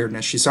for this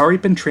weirdness. She's already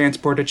been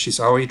transported.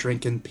 She's already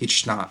drinking peach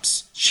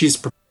schnapps. She's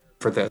prepared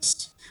for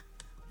this.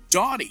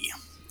 Dottie,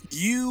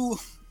 you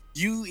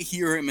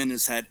hear him in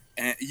his head,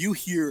 and you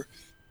hear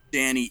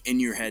Danny in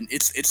your head.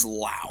 It's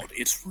loud.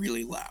 It's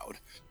really loud.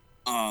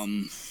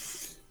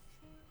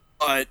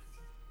 But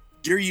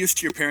you're used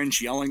to your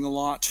parents yelling a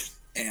lot,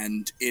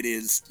 and it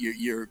is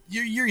you're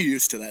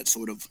used to that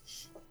sort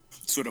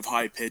of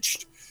high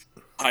pitched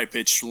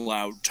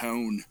loud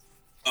tone.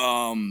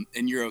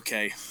 And you're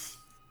okay.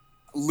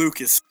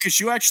 Lucas, because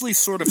you actually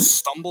sort of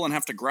stumble and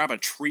have to grab a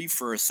tree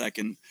for a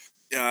second,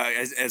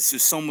 as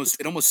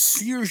it almost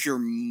sears your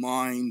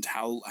mind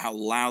how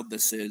loud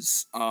this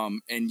is.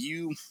 And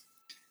you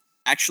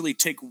actually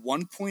take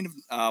 1 point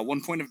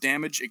of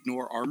damage,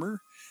 ignore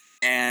armor,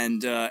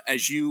 and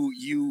as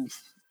you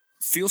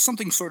feel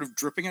something sort of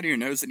dripping out of your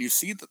nose, and you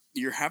see that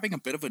you're having a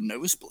bit of a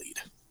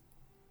nosebleed.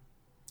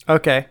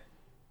 Okay.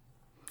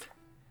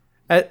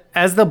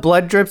 As the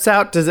blood drips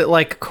out, does it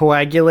like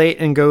coagulate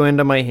and go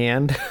into my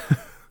hand?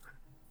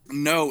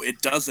 No,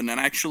 it doesn't. And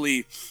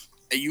actually,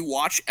 you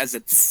watch as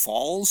it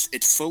falls,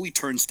 it slowly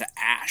turns to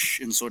ash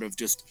and sort of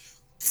just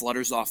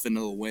flutters off into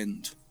the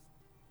wind.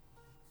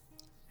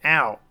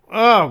 Ow.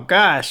 Oh,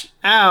 gosh.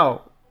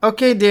 Ow.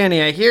 Okay,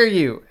 Danny, I hear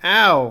you.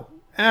 Ow.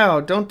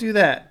 Ow, don't do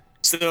that.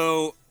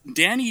 So,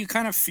 Danny, you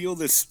kind of feel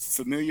this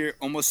familiar,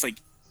 almost like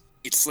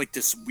it's like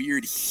this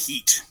weird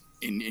heat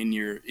in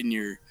your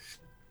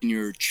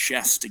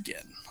chest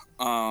again.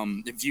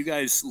 If you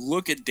guys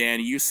look at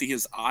Danny, you see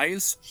his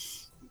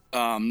eyes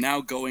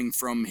now going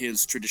from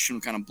his traditional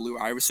kind of blue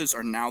irises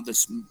are now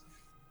this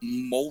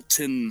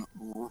molten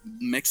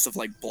mix of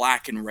like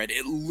black and red.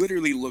 It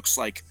literally looks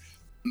like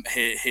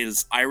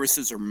his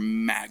irises are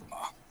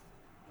magma.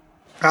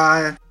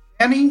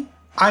 Danny,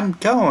 I'm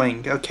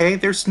going, okay?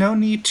 There's no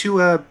need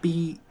to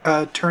be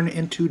turned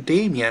into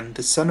Damien,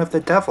 the son of the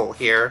devil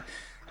here.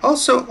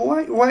 Also,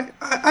 why?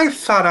 I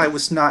thought I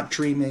was not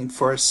dreaming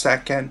for a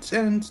second,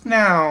 and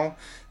now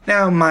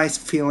my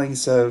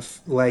feelings of,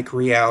 like,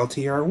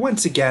 reality are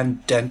once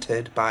again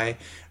dented by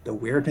the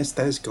weirdness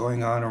that is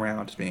going on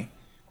around me.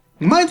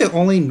 Am I the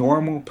only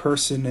normal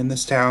person in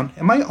this town?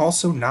 Am I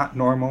also not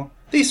normal?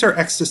 These are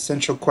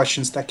existential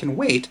questions that can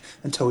wait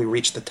until we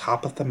reach the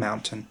top of the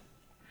mountain.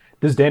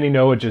 Does Danny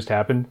know what just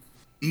happened?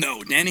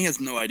 No, Danny has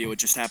no idea what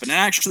just happened. And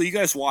actually, you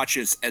guys watch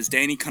as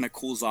Danny kind of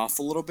cools off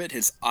a little bit,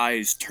 his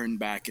eyes turn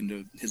back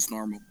into his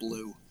normal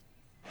blue.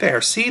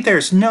 There, see,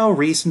 there's no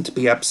reason to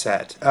be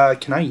upset.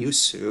 Can I use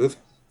Soothe?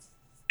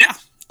 Yeah.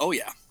 Oh,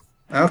 yeah.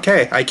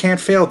 Okay, I can't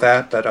fail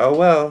that, but oh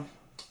well.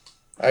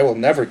 I will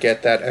never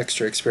get that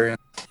extra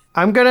experience.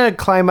 I'm gonna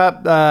climb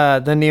up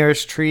the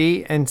nearest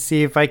tree and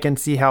see if I can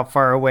see how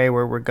far away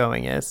where we're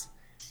going is.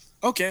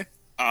 Okay.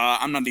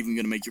 I'm not even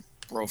gonna make you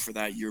roll for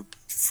that. You're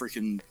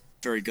freaking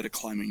very good at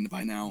climbing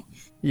by now.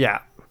 Yeah.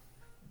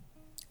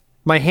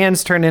 My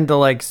hands turn into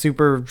like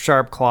super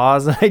sharp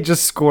claws and I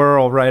just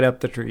squirrel right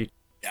up the tree.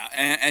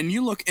 Yeah, and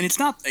you look, and it's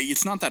not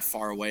that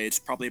far away. It's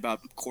probably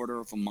about a quarter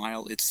of a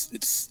mile.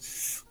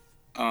 It's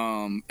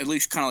at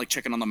least kind of like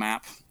checking on the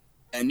map.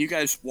 And you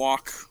guys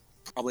walk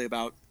probably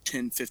about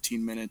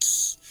 10-15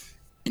 minutes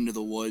into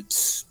the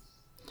woods.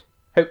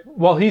 Hey,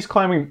 while he's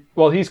climbing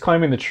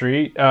the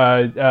tree,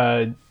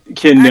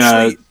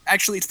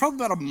 Actually, it's probably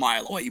about a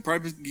mile away. You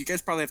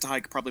guys probably have to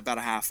hike probably about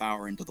a half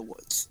hour into the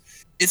woods.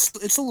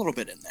 It's a little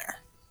bit in there.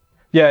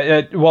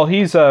 Yeah. While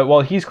he's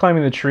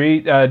climbing the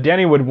tree,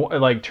 Danny would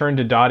like turn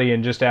to Dottie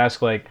and just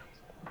ask like,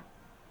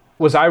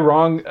 "Was I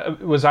wrong?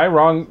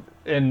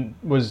 And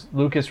was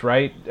Lucas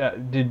right?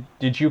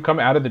 Did you come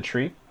out of the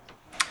tree?"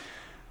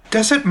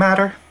 Does it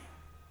matter?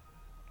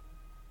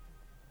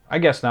 I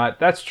guess not.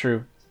 That's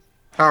true.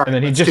 All right, and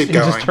then he let's keep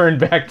going. just turned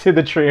back to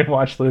the tree and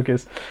watched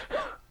Lucas.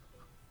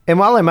 And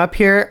while I'm up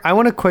here, I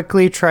want to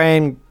quickly try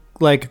and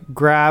like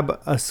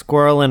grab a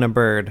squirrel and a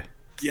bird.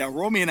 Yeah,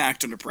 roll me an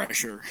act under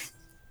pressure.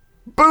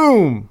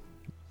 Boom!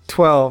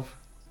 12.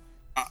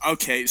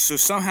 Okay, so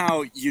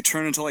somehow you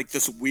turn into like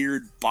this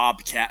weird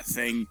bobcat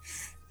thing,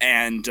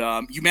 and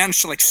you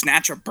manage to like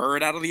snatch a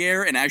bird out of the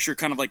air, and as you're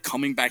kind of like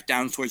coming back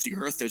down towards the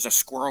earth, there's a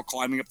squirrel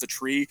climbing up the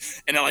tree,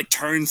 and it like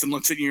turns and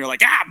looks at you, and you're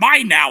like,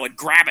 mine now, and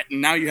grab it, and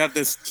now you have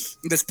this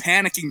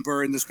panicking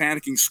bird and this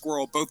panicking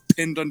squirrel both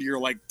pinned under your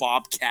like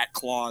bobcat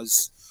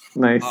claws.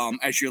 Nice.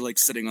 As you're like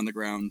sitting on the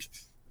ground.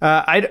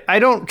 I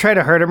don't try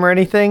to hurt him or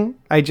anything.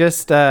 I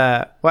just,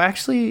 well,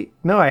 actually,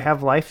 no, I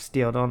have life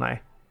steal, don't I?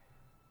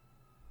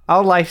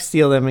 I'll life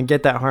steal them and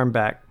get that harm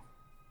back.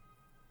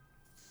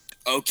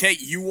 Okay,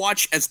 you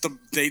watch as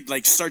they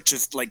like start to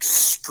like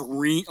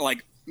scream,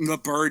 like the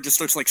bird just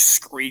starts like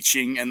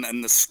screeching, and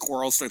then the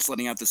squirrel starts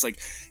letting out this like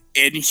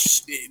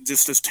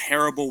just this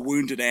terrible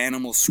wounded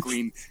animal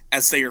scream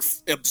as they are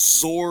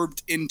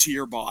absorbed into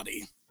your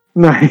body.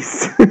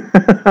 Nice.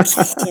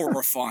 It's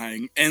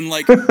horrifying. And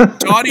like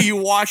Dottie, you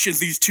watch as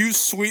these two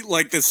sweet,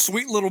 like this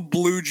sweet little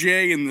blue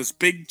jay and this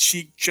big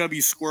cheek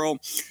chubby squirrel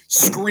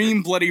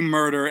scream bloody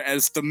murder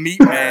as the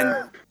meat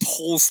man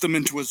pulls them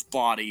into his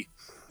body.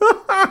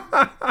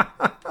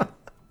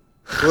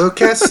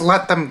 Lucas,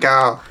 let them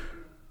go.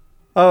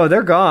 Oh,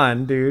 they're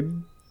gone,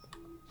 dude.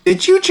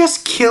 Did you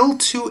just kill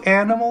 2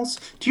 animals?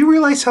 Do you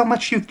realize how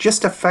much you've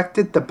just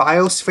affected the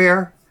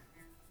biosphere?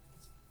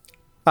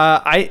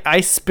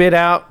 I spit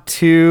out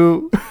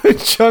 2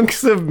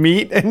 chunks of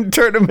meat and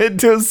turned them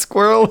into a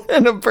squirrel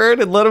and a bird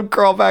and let them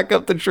crawl back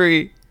up the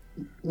tree.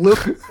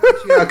 Lucas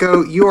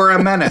Santiago, you are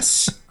a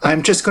menace.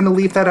 I'm just going to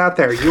leave that out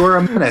there. You are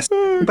a menace.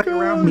 Everybody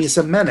around me is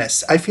a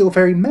menace. I feel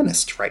very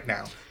menaced right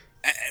now.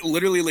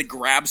 Literally like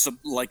grabs a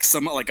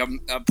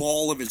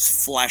ball of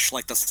his flesh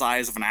like the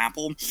size of an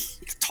apple,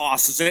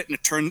 tosses it, and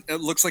it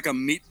looks like a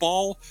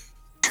meatball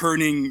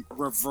turning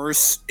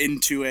reverse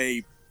into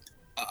a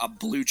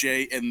blue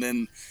jay, and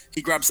then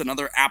he grabs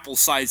another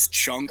apple-sized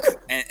chunk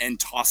and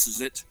tosses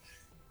it.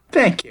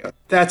 Thank you.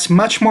 That's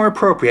much more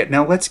appropriate.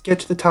 Now let's get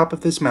to the top of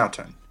this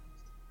mountain.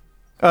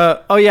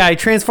 Oh yeah, I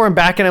transform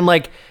back and I'm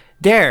like,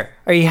 there,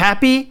 are you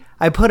happy?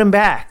 I put him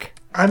back.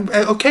 I'm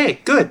okay,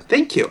 good,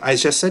 thank you. I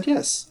just said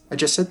yes. I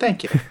just said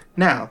thank you.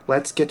 Now,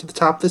 let's get to the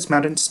top of this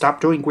mountain.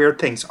 Stop doing weird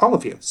things. All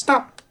of you,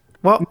 stop.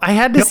 Well, I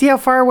had to see how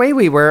far away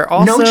we were.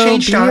 Also, no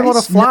change being able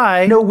to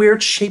fly. No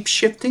weird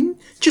shape-shifting.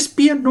 Just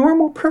be a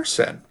normal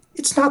person.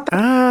 It's not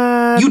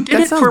that. You did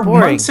it for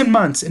months and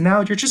months, and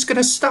now you're just going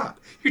to stop.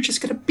 You're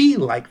just going to be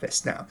like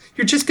this now.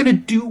 You're just going to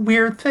do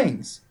weird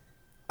things.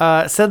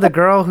 Said the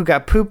girl who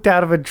got pooped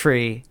out of a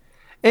tree.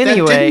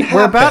 Anyway,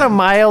 we're about a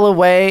mile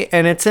away,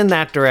 and it's in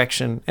that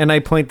direction. And I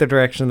point the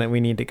direction that we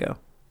need to go.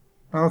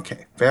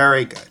 Okay,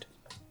 very good.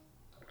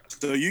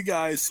 So you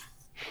guys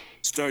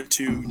start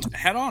to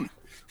head on.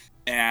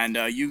 And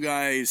you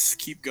guys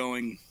keep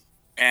going.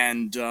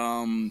 And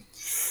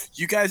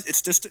you guys,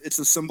 it's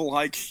a simple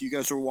hike. You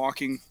guys are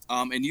walking.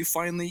 And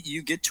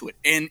you get to it.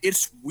 And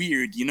it's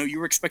weird. You know, you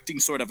were expecting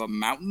sort of a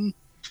mountain.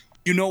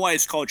 You know why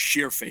it's called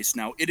Sheerface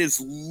now. It is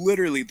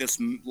literally this,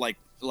 like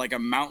a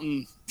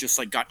mountain just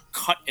like got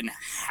cut in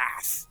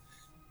half.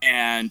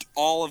 And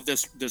all of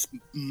this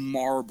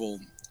marble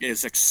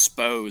is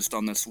exposed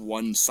on this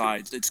one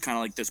side. It's kind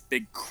of like this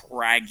big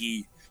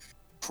craggy,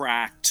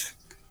 cracked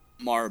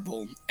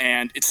marble.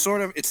 And it's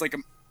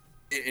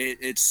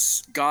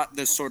got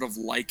this sort of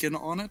lichen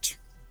on it.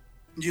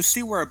 You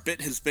see where a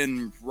bit has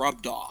been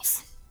rubbed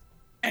off.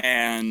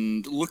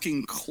 And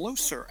looking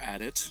closer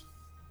at it,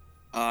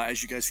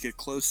 as you guys get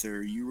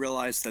closer, you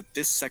realize that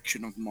this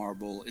section of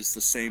marble is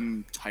the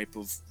same type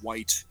of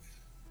white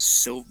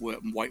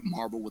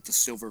marble with the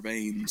silver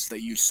veins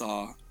that you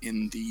saw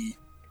in the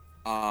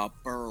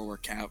Burrower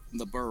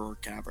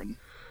Cavern.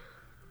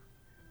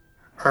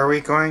 Are we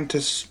going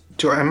to...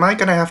 am I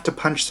going to have to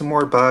punch some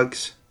more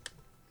bugs?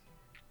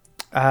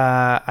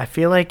 I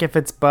feel like if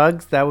it's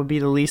bugs, that would be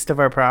the least of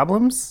our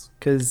problems.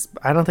 Because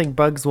I don't think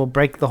bugs will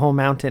break the whole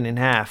mountain in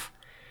half.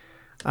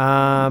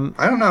 I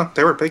don't know.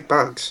 They were big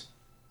bugs.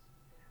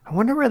 I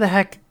wonder where the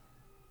heck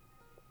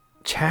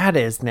Chad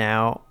is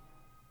now.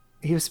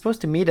 He was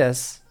supposed to meet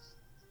us.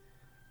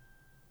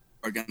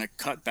 We're going to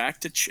cut back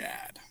to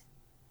Chad.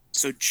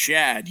 So,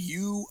 Chad,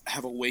 you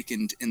have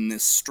awakened in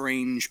this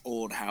strange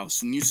old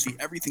house, and you see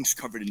everything's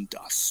covered in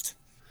dust.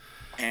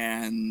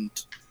 And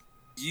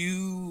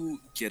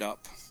you get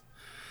up.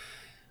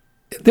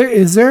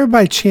 Is there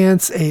by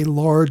chance a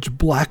large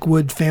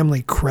Blackwood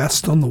family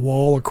crest on the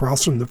wall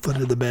across from the foot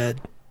of the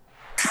bed?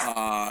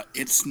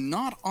 It's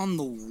not on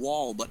the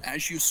wall, but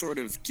as you sort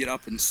of get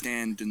up and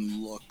stand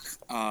and look,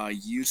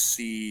 you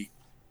see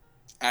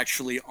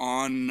actually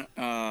on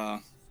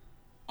the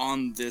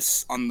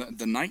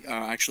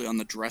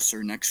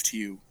dresser next to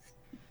you,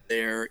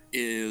 there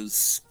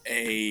is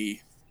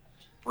a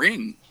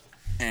ring,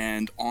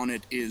 and on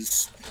it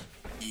is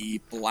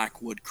the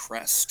Blackwood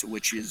crest,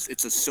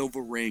 it's a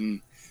silver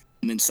ring,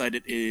 and inside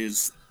it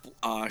is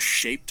a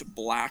shaped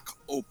black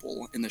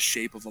opal in the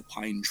shape of a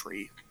pine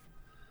tree.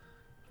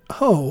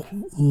 Oh,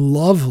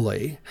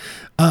 lovely.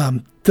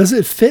 Does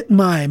it fit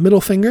my middle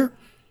finger?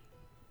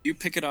 You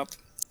pick it up,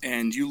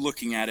 and you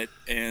looking at it,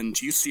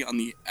 and you see on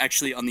the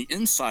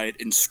inside,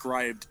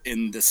 inscribed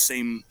in the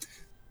same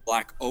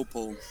black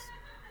opal,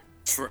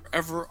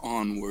 "Forever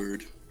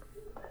Onward."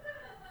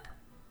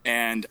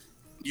 And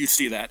you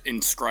see that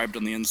inscribed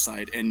on the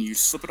inside, and you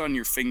slip it on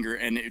your finger,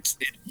 and it's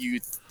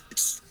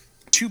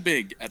too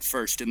big at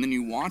first, and then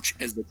you watch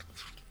as it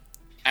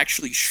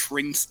actually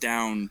shrinks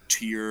down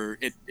to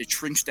the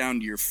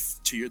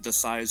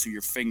size of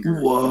your finger.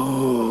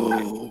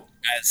 Whoa!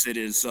 As it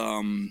is,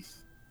 and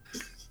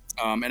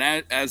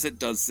as it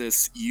does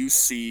this, you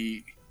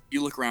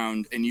look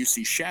around and you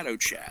see Shadow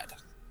Chad,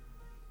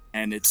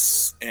 and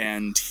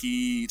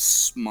he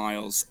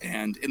smiles,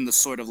 and in the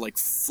sort of like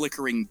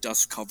flickering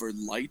dust-covered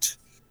light,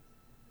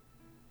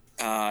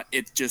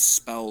 it just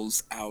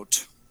spells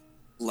out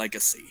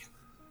legacy.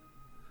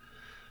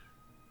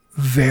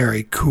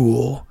 Very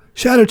cool.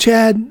 Shadow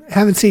Chad,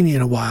 haven't seen you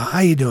in a while. How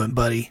you doing,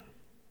 buddy?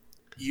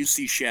 You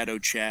see Shadow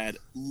Chad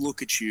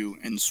look at you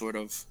and sort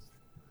of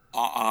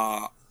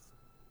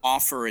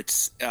offer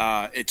its.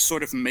 It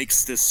sort of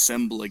makes this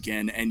symbol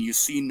again, and you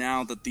see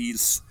now that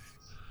these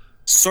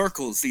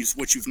circles,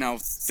 what you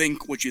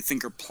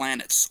think are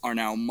planets, are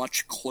now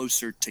much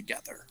closer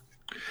together,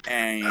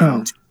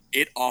 and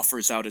it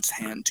offers out its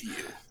hand to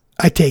you.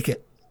 I take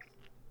it.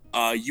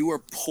 You are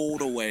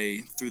pulled away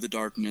through the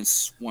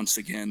darkness once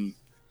again.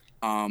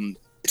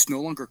 It's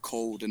no longer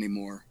cold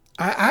anymore.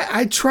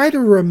 I try to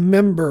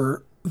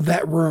remember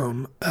that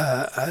room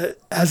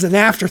as an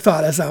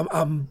afterthought as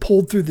I'm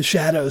pulled through the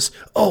shadows.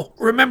 Oh,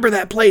 remember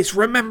that place.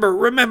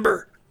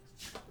 Remember.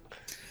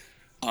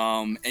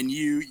 And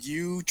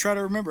you try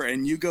to remember,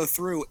 and you go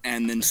through,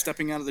 and then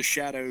stepping out of the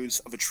shadows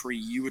of a tree,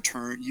 you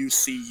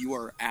see you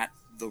are at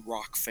the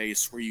rock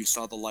face where you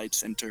saw the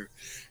lights enter,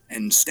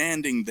 and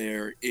standing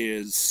there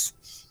is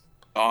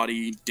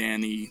Dottie,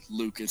 Danny,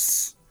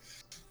 Lucas,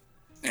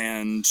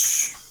 and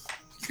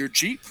your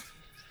Jeep.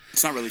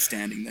 It's not really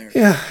standing there.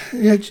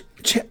 Yeah.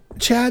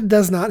 Chad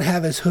does not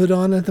have his hood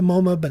on at the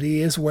moment, but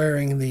he is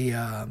wearing the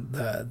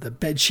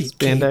bedsheet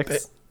Spandex.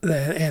 cape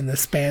and the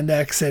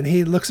spandex, and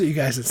he looks at you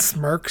guys and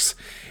smirks,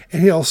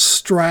 and he'll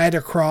stride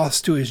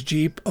across to his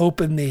Jeep,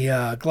 open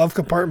the glove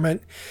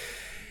compartment,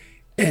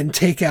 and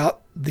take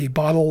out the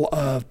bottle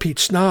of peach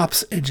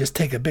schnapps and just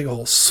take a big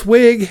old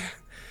swig.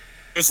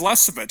 There's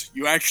less of it.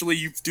 You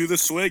do the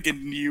swig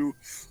and you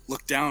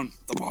look down.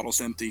 The bottle's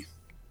empty.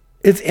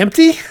 It's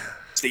empty?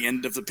 It's the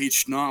end of the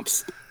peach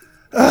schnapps.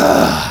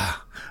 I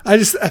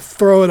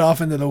throw it off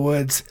into the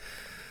woods.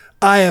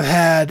 I have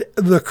had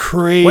the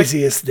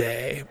craziest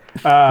day.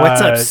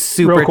 What's up,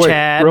 Super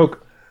Chad?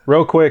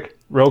 Real quick.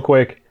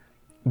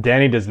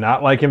 Danny does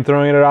not like him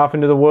throwing it off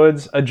into the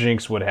woods. A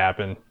jinx would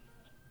happen.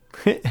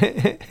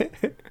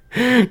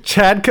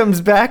 Chad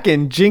comes back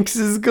and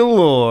jinxes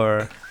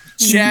galore.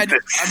 Chad,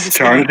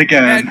 Start it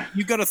again. Chad,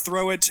 you got to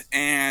throw it,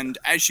 and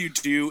as you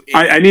do,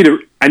 I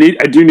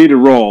do need a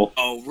roll.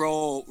 Oh,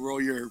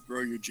 roll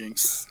your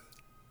jinx.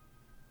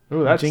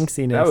 Ooh, that's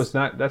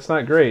jinxiness. That's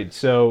not great.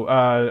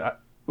 So,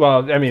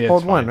 well, I mean, it's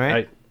hold fine. one,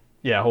 right?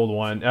 Hold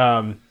one.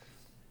 I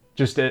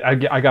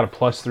got a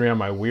 +3 on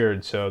my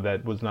weird, so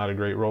that was not a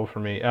great roll for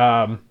me.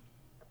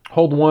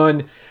 Hold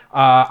one.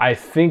 I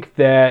think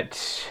that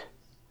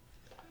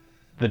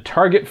the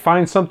target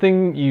finds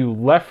something you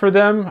left for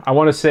them. I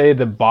want to say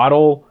the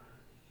bottle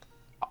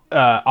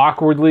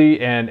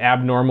awkwardly and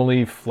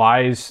abnormally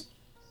flies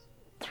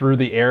through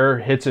the air,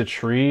 hits a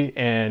tree,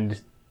 and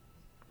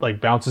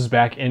like bounces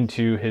back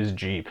into his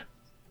Jeep.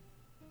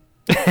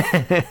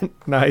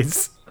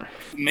 Nice.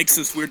 Makes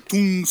this weird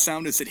boom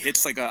sound as it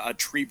hits like a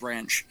tree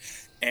branch,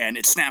 and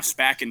it snaps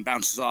back and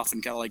bounces off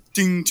and kind of like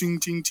ting, ting,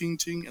 ting, ting,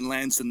 ting, and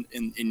lands in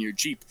your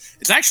Jeep.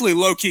 It's actually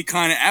low-key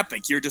kind of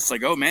epic. You're just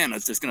like, oh man, I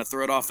was just going to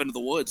throw it off into the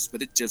woods,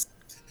 but it just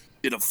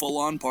did a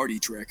full-on party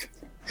trick.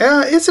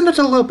 Isn't it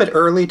a little bit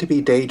early to be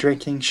day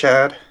drinking,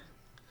 Chad?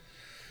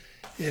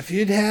 If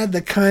you'd had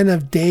the kind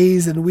of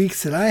days and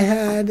weeks that I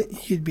had,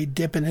 you'd be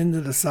dipping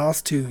into the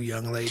sauce too,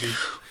 young lady.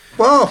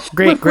 Well,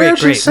 great.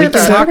 We can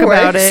talk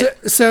about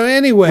it. So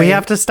anyway, we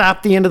have to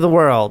stop the end of the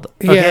world.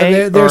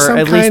 Okay? Yeah, there's some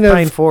at kind least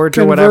Pine of Forge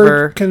or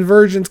whatever.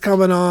 Convergence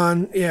coming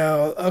on.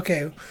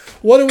 Okay,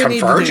 what do we need to do?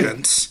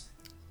 Convergence?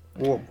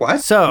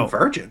 What? So,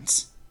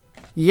 Convergence?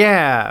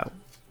 Yeah.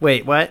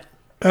 Wait, what?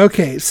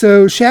 Okay,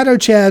 so Shadow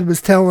Chad was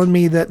telling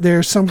me that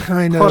there's some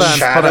kind of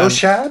Shadow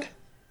Chad?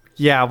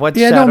 Yeah, what's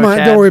yeah, Shadow don't mind.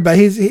 Chad? Don't worry about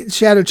it. He's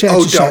Shadow Chad.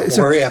 Oh, don't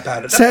worry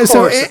about it. Of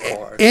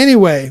course.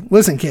 Anyway,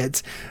 listen,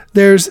 kids.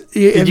 Did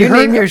you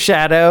name your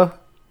shadow?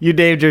 You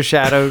named your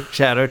shadow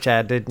Shadow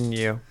Chad, didn't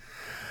you?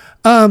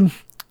 Hey,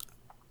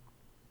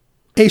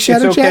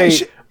 Shadow it's okay.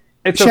 Chad.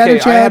 It's Shadow okay.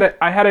 Chad.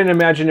 I had an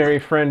imaginary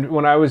friend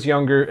when I was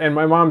younger, and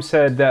my mom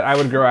said that I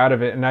would grow out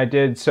of it, and I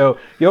did. So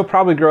you'll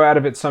probably grow out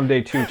of it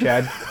someday too,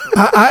 Chad.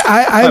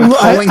 I'm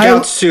calling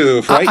out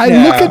Sue right now. I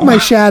look at my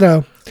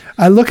shadow.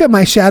 I look at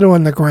my shadow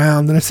on the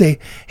ground, and I say,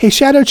 "Hey,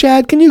 Shadow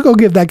Chad, can you go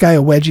give that guy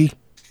a wedgie?"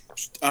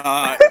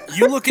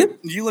 You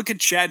look at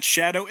Chad's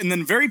shadow, and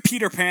then very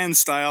Peter Pan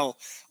style,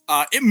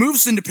 it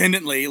moves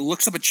independently,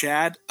 looks up at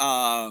Chad,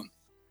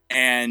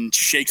 and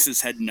shakes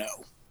his head no.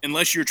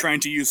 Unless you're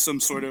trying to use some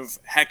sort of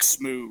hex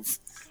move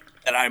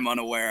that I'm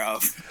unaware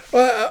of.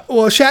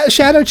 Well,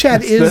 Shadow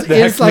Chad is the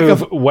hex like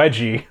move a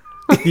wedgie.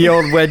 The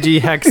old wedgie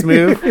hex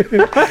move.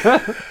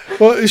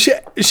 Well,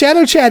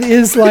 Shadow Chad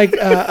is like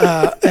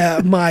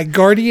my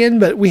guardian,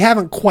 but we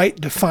haven't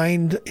quite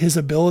defined his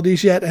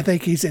abilities yet. I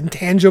think he's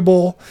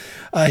intangible.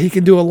 He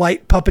can do a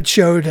light puppet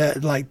show to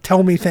like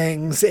tell me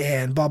things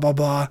and blah blah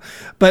blah.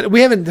 But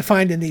we haven't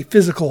defined any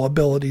physical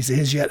abilities of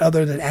his yet,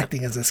 other than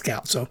acting as a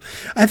scout. So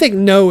I think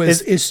no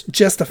is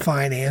just a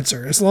fine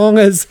answer as long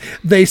as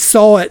they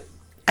saw it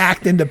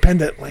act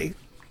independently.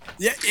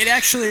 Yeah, it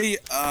actually,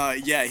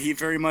 he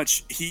very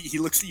much, he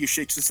looks at you,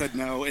 shakes his head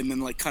no, and then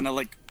like kind of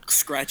like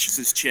scratches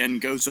his chin,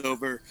 goes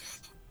over,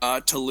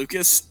 to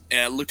Lucas,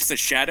 Lucas's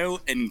shadow,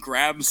 and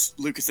grabs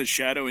Lucas's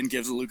shadow and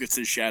gives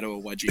Lucas's shadow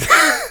a wedgie.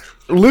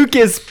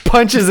 Lucas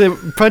punches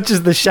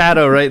the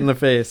shadow right in the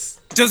face.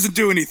 Doesn't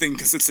do anything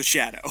because it's a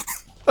shadow.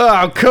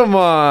 Oh, come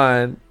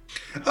on.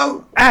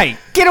 Oh, Hey,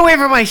 get away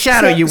from my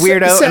shadow, you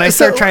weirdo. And I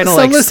start trying to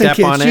listen, step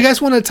kids, on do it. you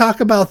guys want to talk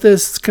about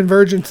this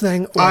convergence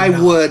thing? Or I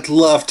not? would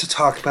love to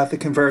talk about the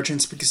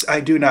convergence because I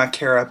do not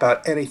care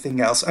about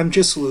anything else. I'm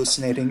just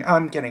hallucinating.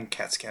 I'm getting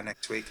CAT scan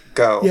next week.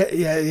 Go.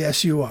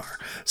 Yes, you are.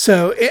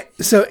 So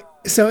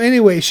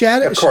anyway,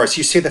 Shadow. Of course,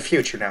 you see the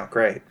future now.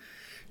 Great.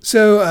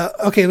 So,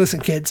 okay, listen,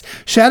 kids.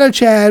 Shadow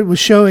Chad was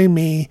showing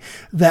me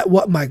that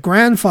what my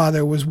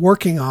grandfather was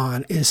working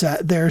on is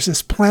that there's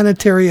this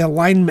planetary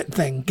alignment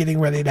thing getting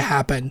ready to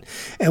happen.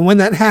 And when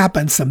that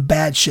happens, some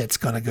bad shit's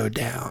going to go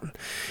down.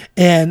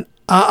 And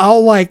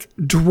I'll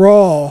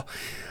draw.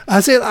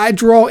 I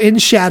draw in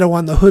shadow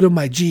on the hood of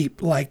my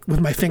Jeep, like with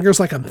my fingers,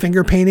 like I'm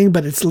finger painting,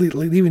 but it's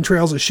leaving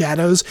trails of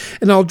shadows.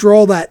 And I'll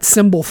draw that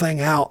symbol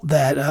thing out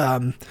that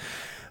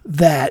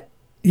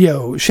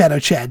Shadow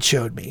Chad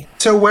showed me.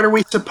 So what are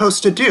we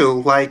supposed to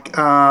do?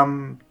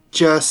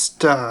 Just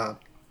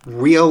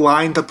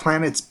realign the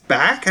planets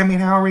back? I mean,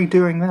 how are we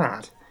doing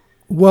that?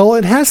 Well,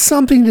 it has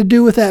something to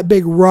do with that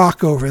big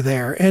rock over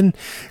there. And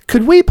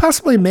could we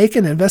possibly make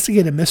an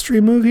investigative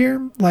mystery move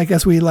here?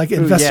 As we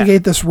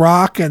investigate this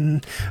rock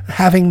and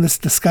having this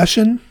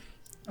discussion?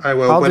 I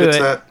will. I'll What do is it.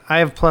 that? I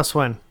have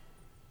 +1.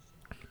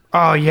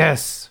 Oh,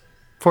 yes.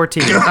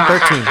 14.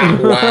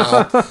 13.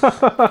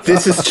 Wow.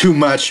 This is too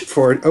much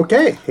for...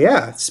 Okay,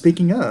 yeah.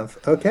 Speaking of.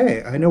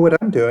 Okay, I know what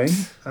I'm doing.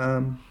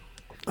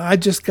 I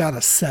just got a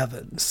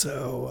 7,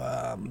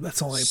 so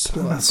that's only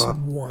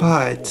 +1.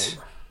 But...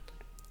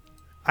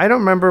 I don't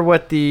remember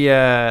what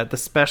the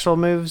special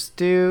moves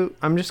do.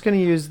 I'm just going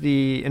to use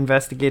the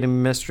investigative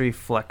mystery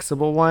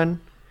flexible one.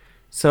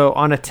 So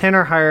on a 10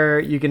 or higher,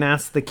 you can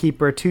ask the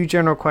keeper 2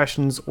 general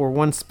questions or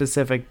 1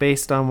 specific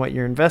based on what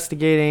you're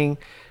investigating.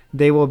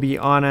 They will be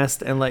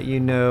honest and let you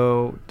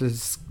know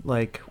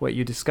what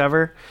you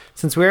discover.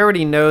 Since we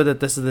already know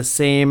that this is the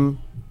same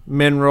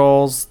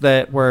minerals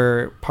that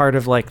were part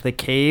of the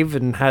cave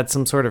and had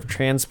some sort of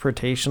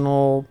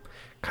transportational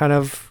kind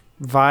of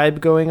vibe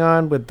going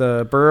on with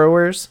the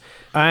burrowers,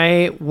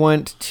 I'll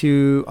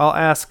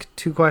ask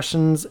 2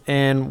 questions,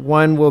 and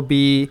one will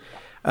be,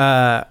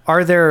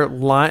 are there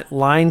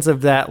lines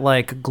of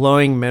that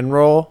glowing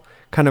mineral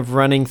kind of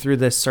running through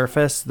this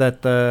surface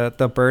that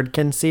the bird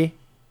can see?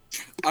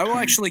 I will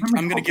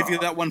I'm going to give you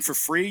that one for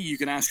free. You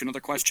can ask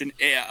another question.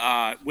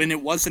 When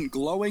it wasn't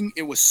glowing,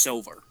 it was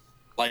silver.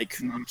 Like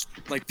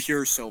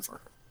pure silver.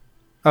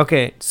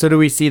 Okay, so do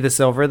we see the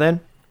silver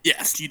then?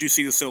 Yes, you do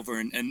see the silver,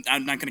 and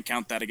I'm not going to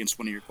count that against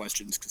one of your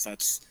questions, because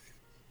that's...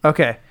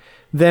 Okay,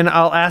 then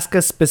I'll ask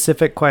a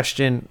specific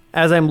question.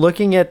 As I'm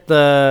looking at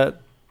the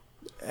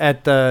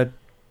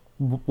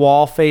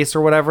wall face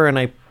or whatever,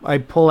 and I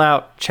pull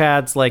out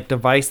Chad's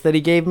device that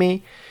he gave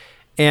me,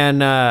 and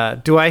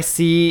do I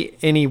see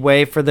any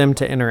way for them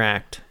to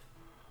interact?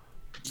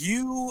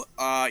 You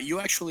are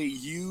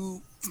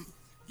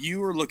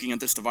looking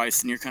at this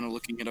device, and you're kind of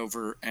looking it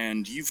over,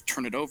 and you've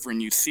turned it over,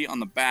 and you see on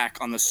the back,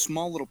 on the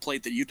small little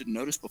plate that you didn't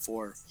notice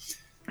before,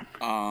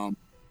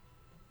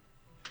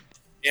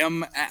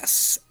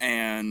 MS,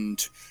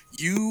 and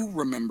you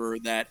remember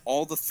that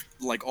all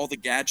the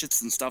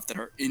gadgets and stuff that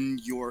are in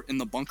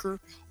the bunker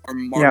are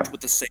marked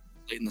with the same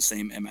plate and the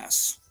same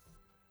MS.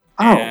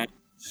 Oh. And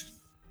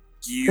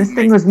This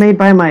thing was made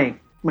by my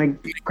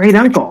great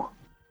uncle.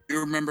 You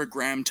remember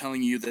Graham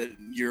telling you that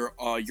your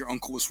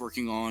uncle was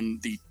working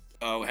on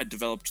had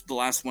developed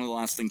one of the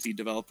last things he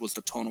developed was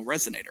the tonal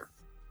resonator.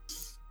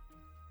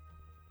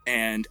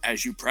 And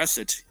as you press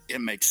it, it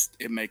makes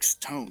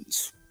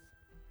tones.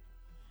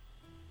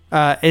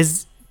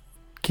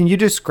 Can you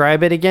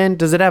describe it again?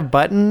 Does it have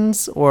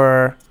buttons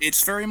or?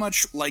 It's very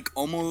much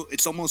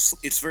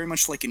it's very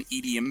much like an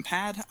EDM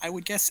pad, I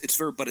would guess.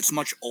 But it's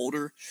much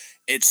older.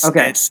 It's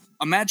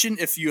imagine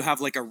if you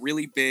have a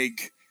really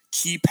big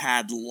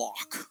keypad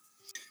lock.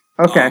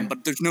 Okay.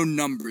 But there's no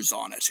numbers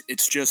on it.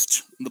 It's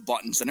just the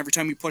buttons, and every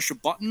time you push a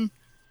button,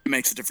 it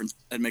makes a different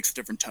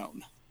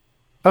tone.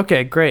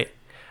 Okay, great.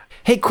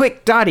 Hey,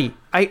 quick, Dottie!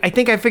 I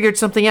think I figured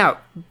something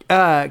out.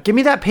 Give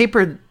me that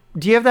paper.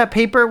 Do you have that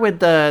paper with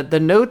the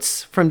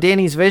notes from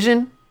Danny's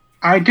vision?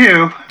 I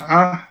do.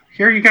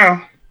 Here you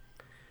go.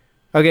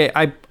 Okay,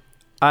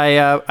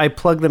 I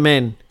plug them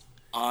in.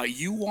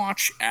 You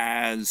watch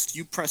as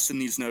you press in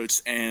these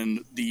notes,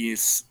 and the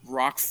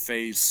rock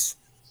face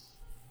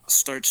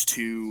starts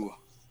to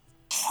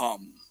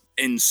hum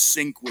and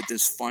sync with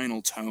this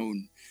final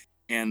tone,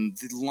 and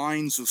the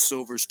lines of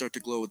silver start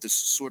to glow with this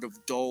sort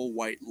of dull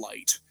white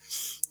light.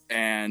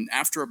 And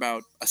after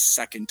about a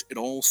second, it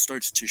all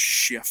starts to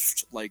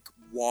shift like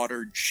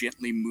water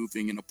gently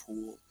moving in a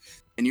pool.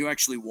 And you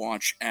actually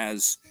watch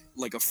as,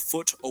 a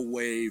foot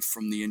away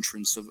from the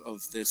entrance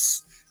of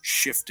this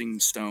shifting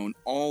stone,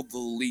 all the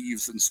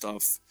leaves and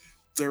stuff,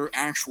 their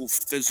actual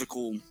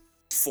physical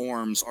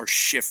forms are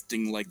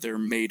shifting like they're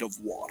made of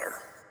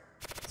water.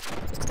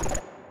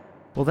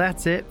 Well,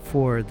 that's it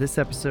for this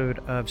episode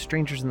of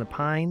Strangers in the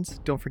Pines.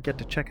 Don't forget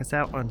to check us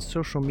out on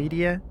social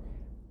media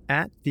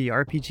at the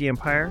RPG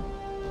Empire.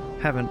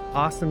 Have an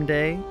awesome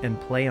day and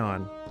play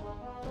on.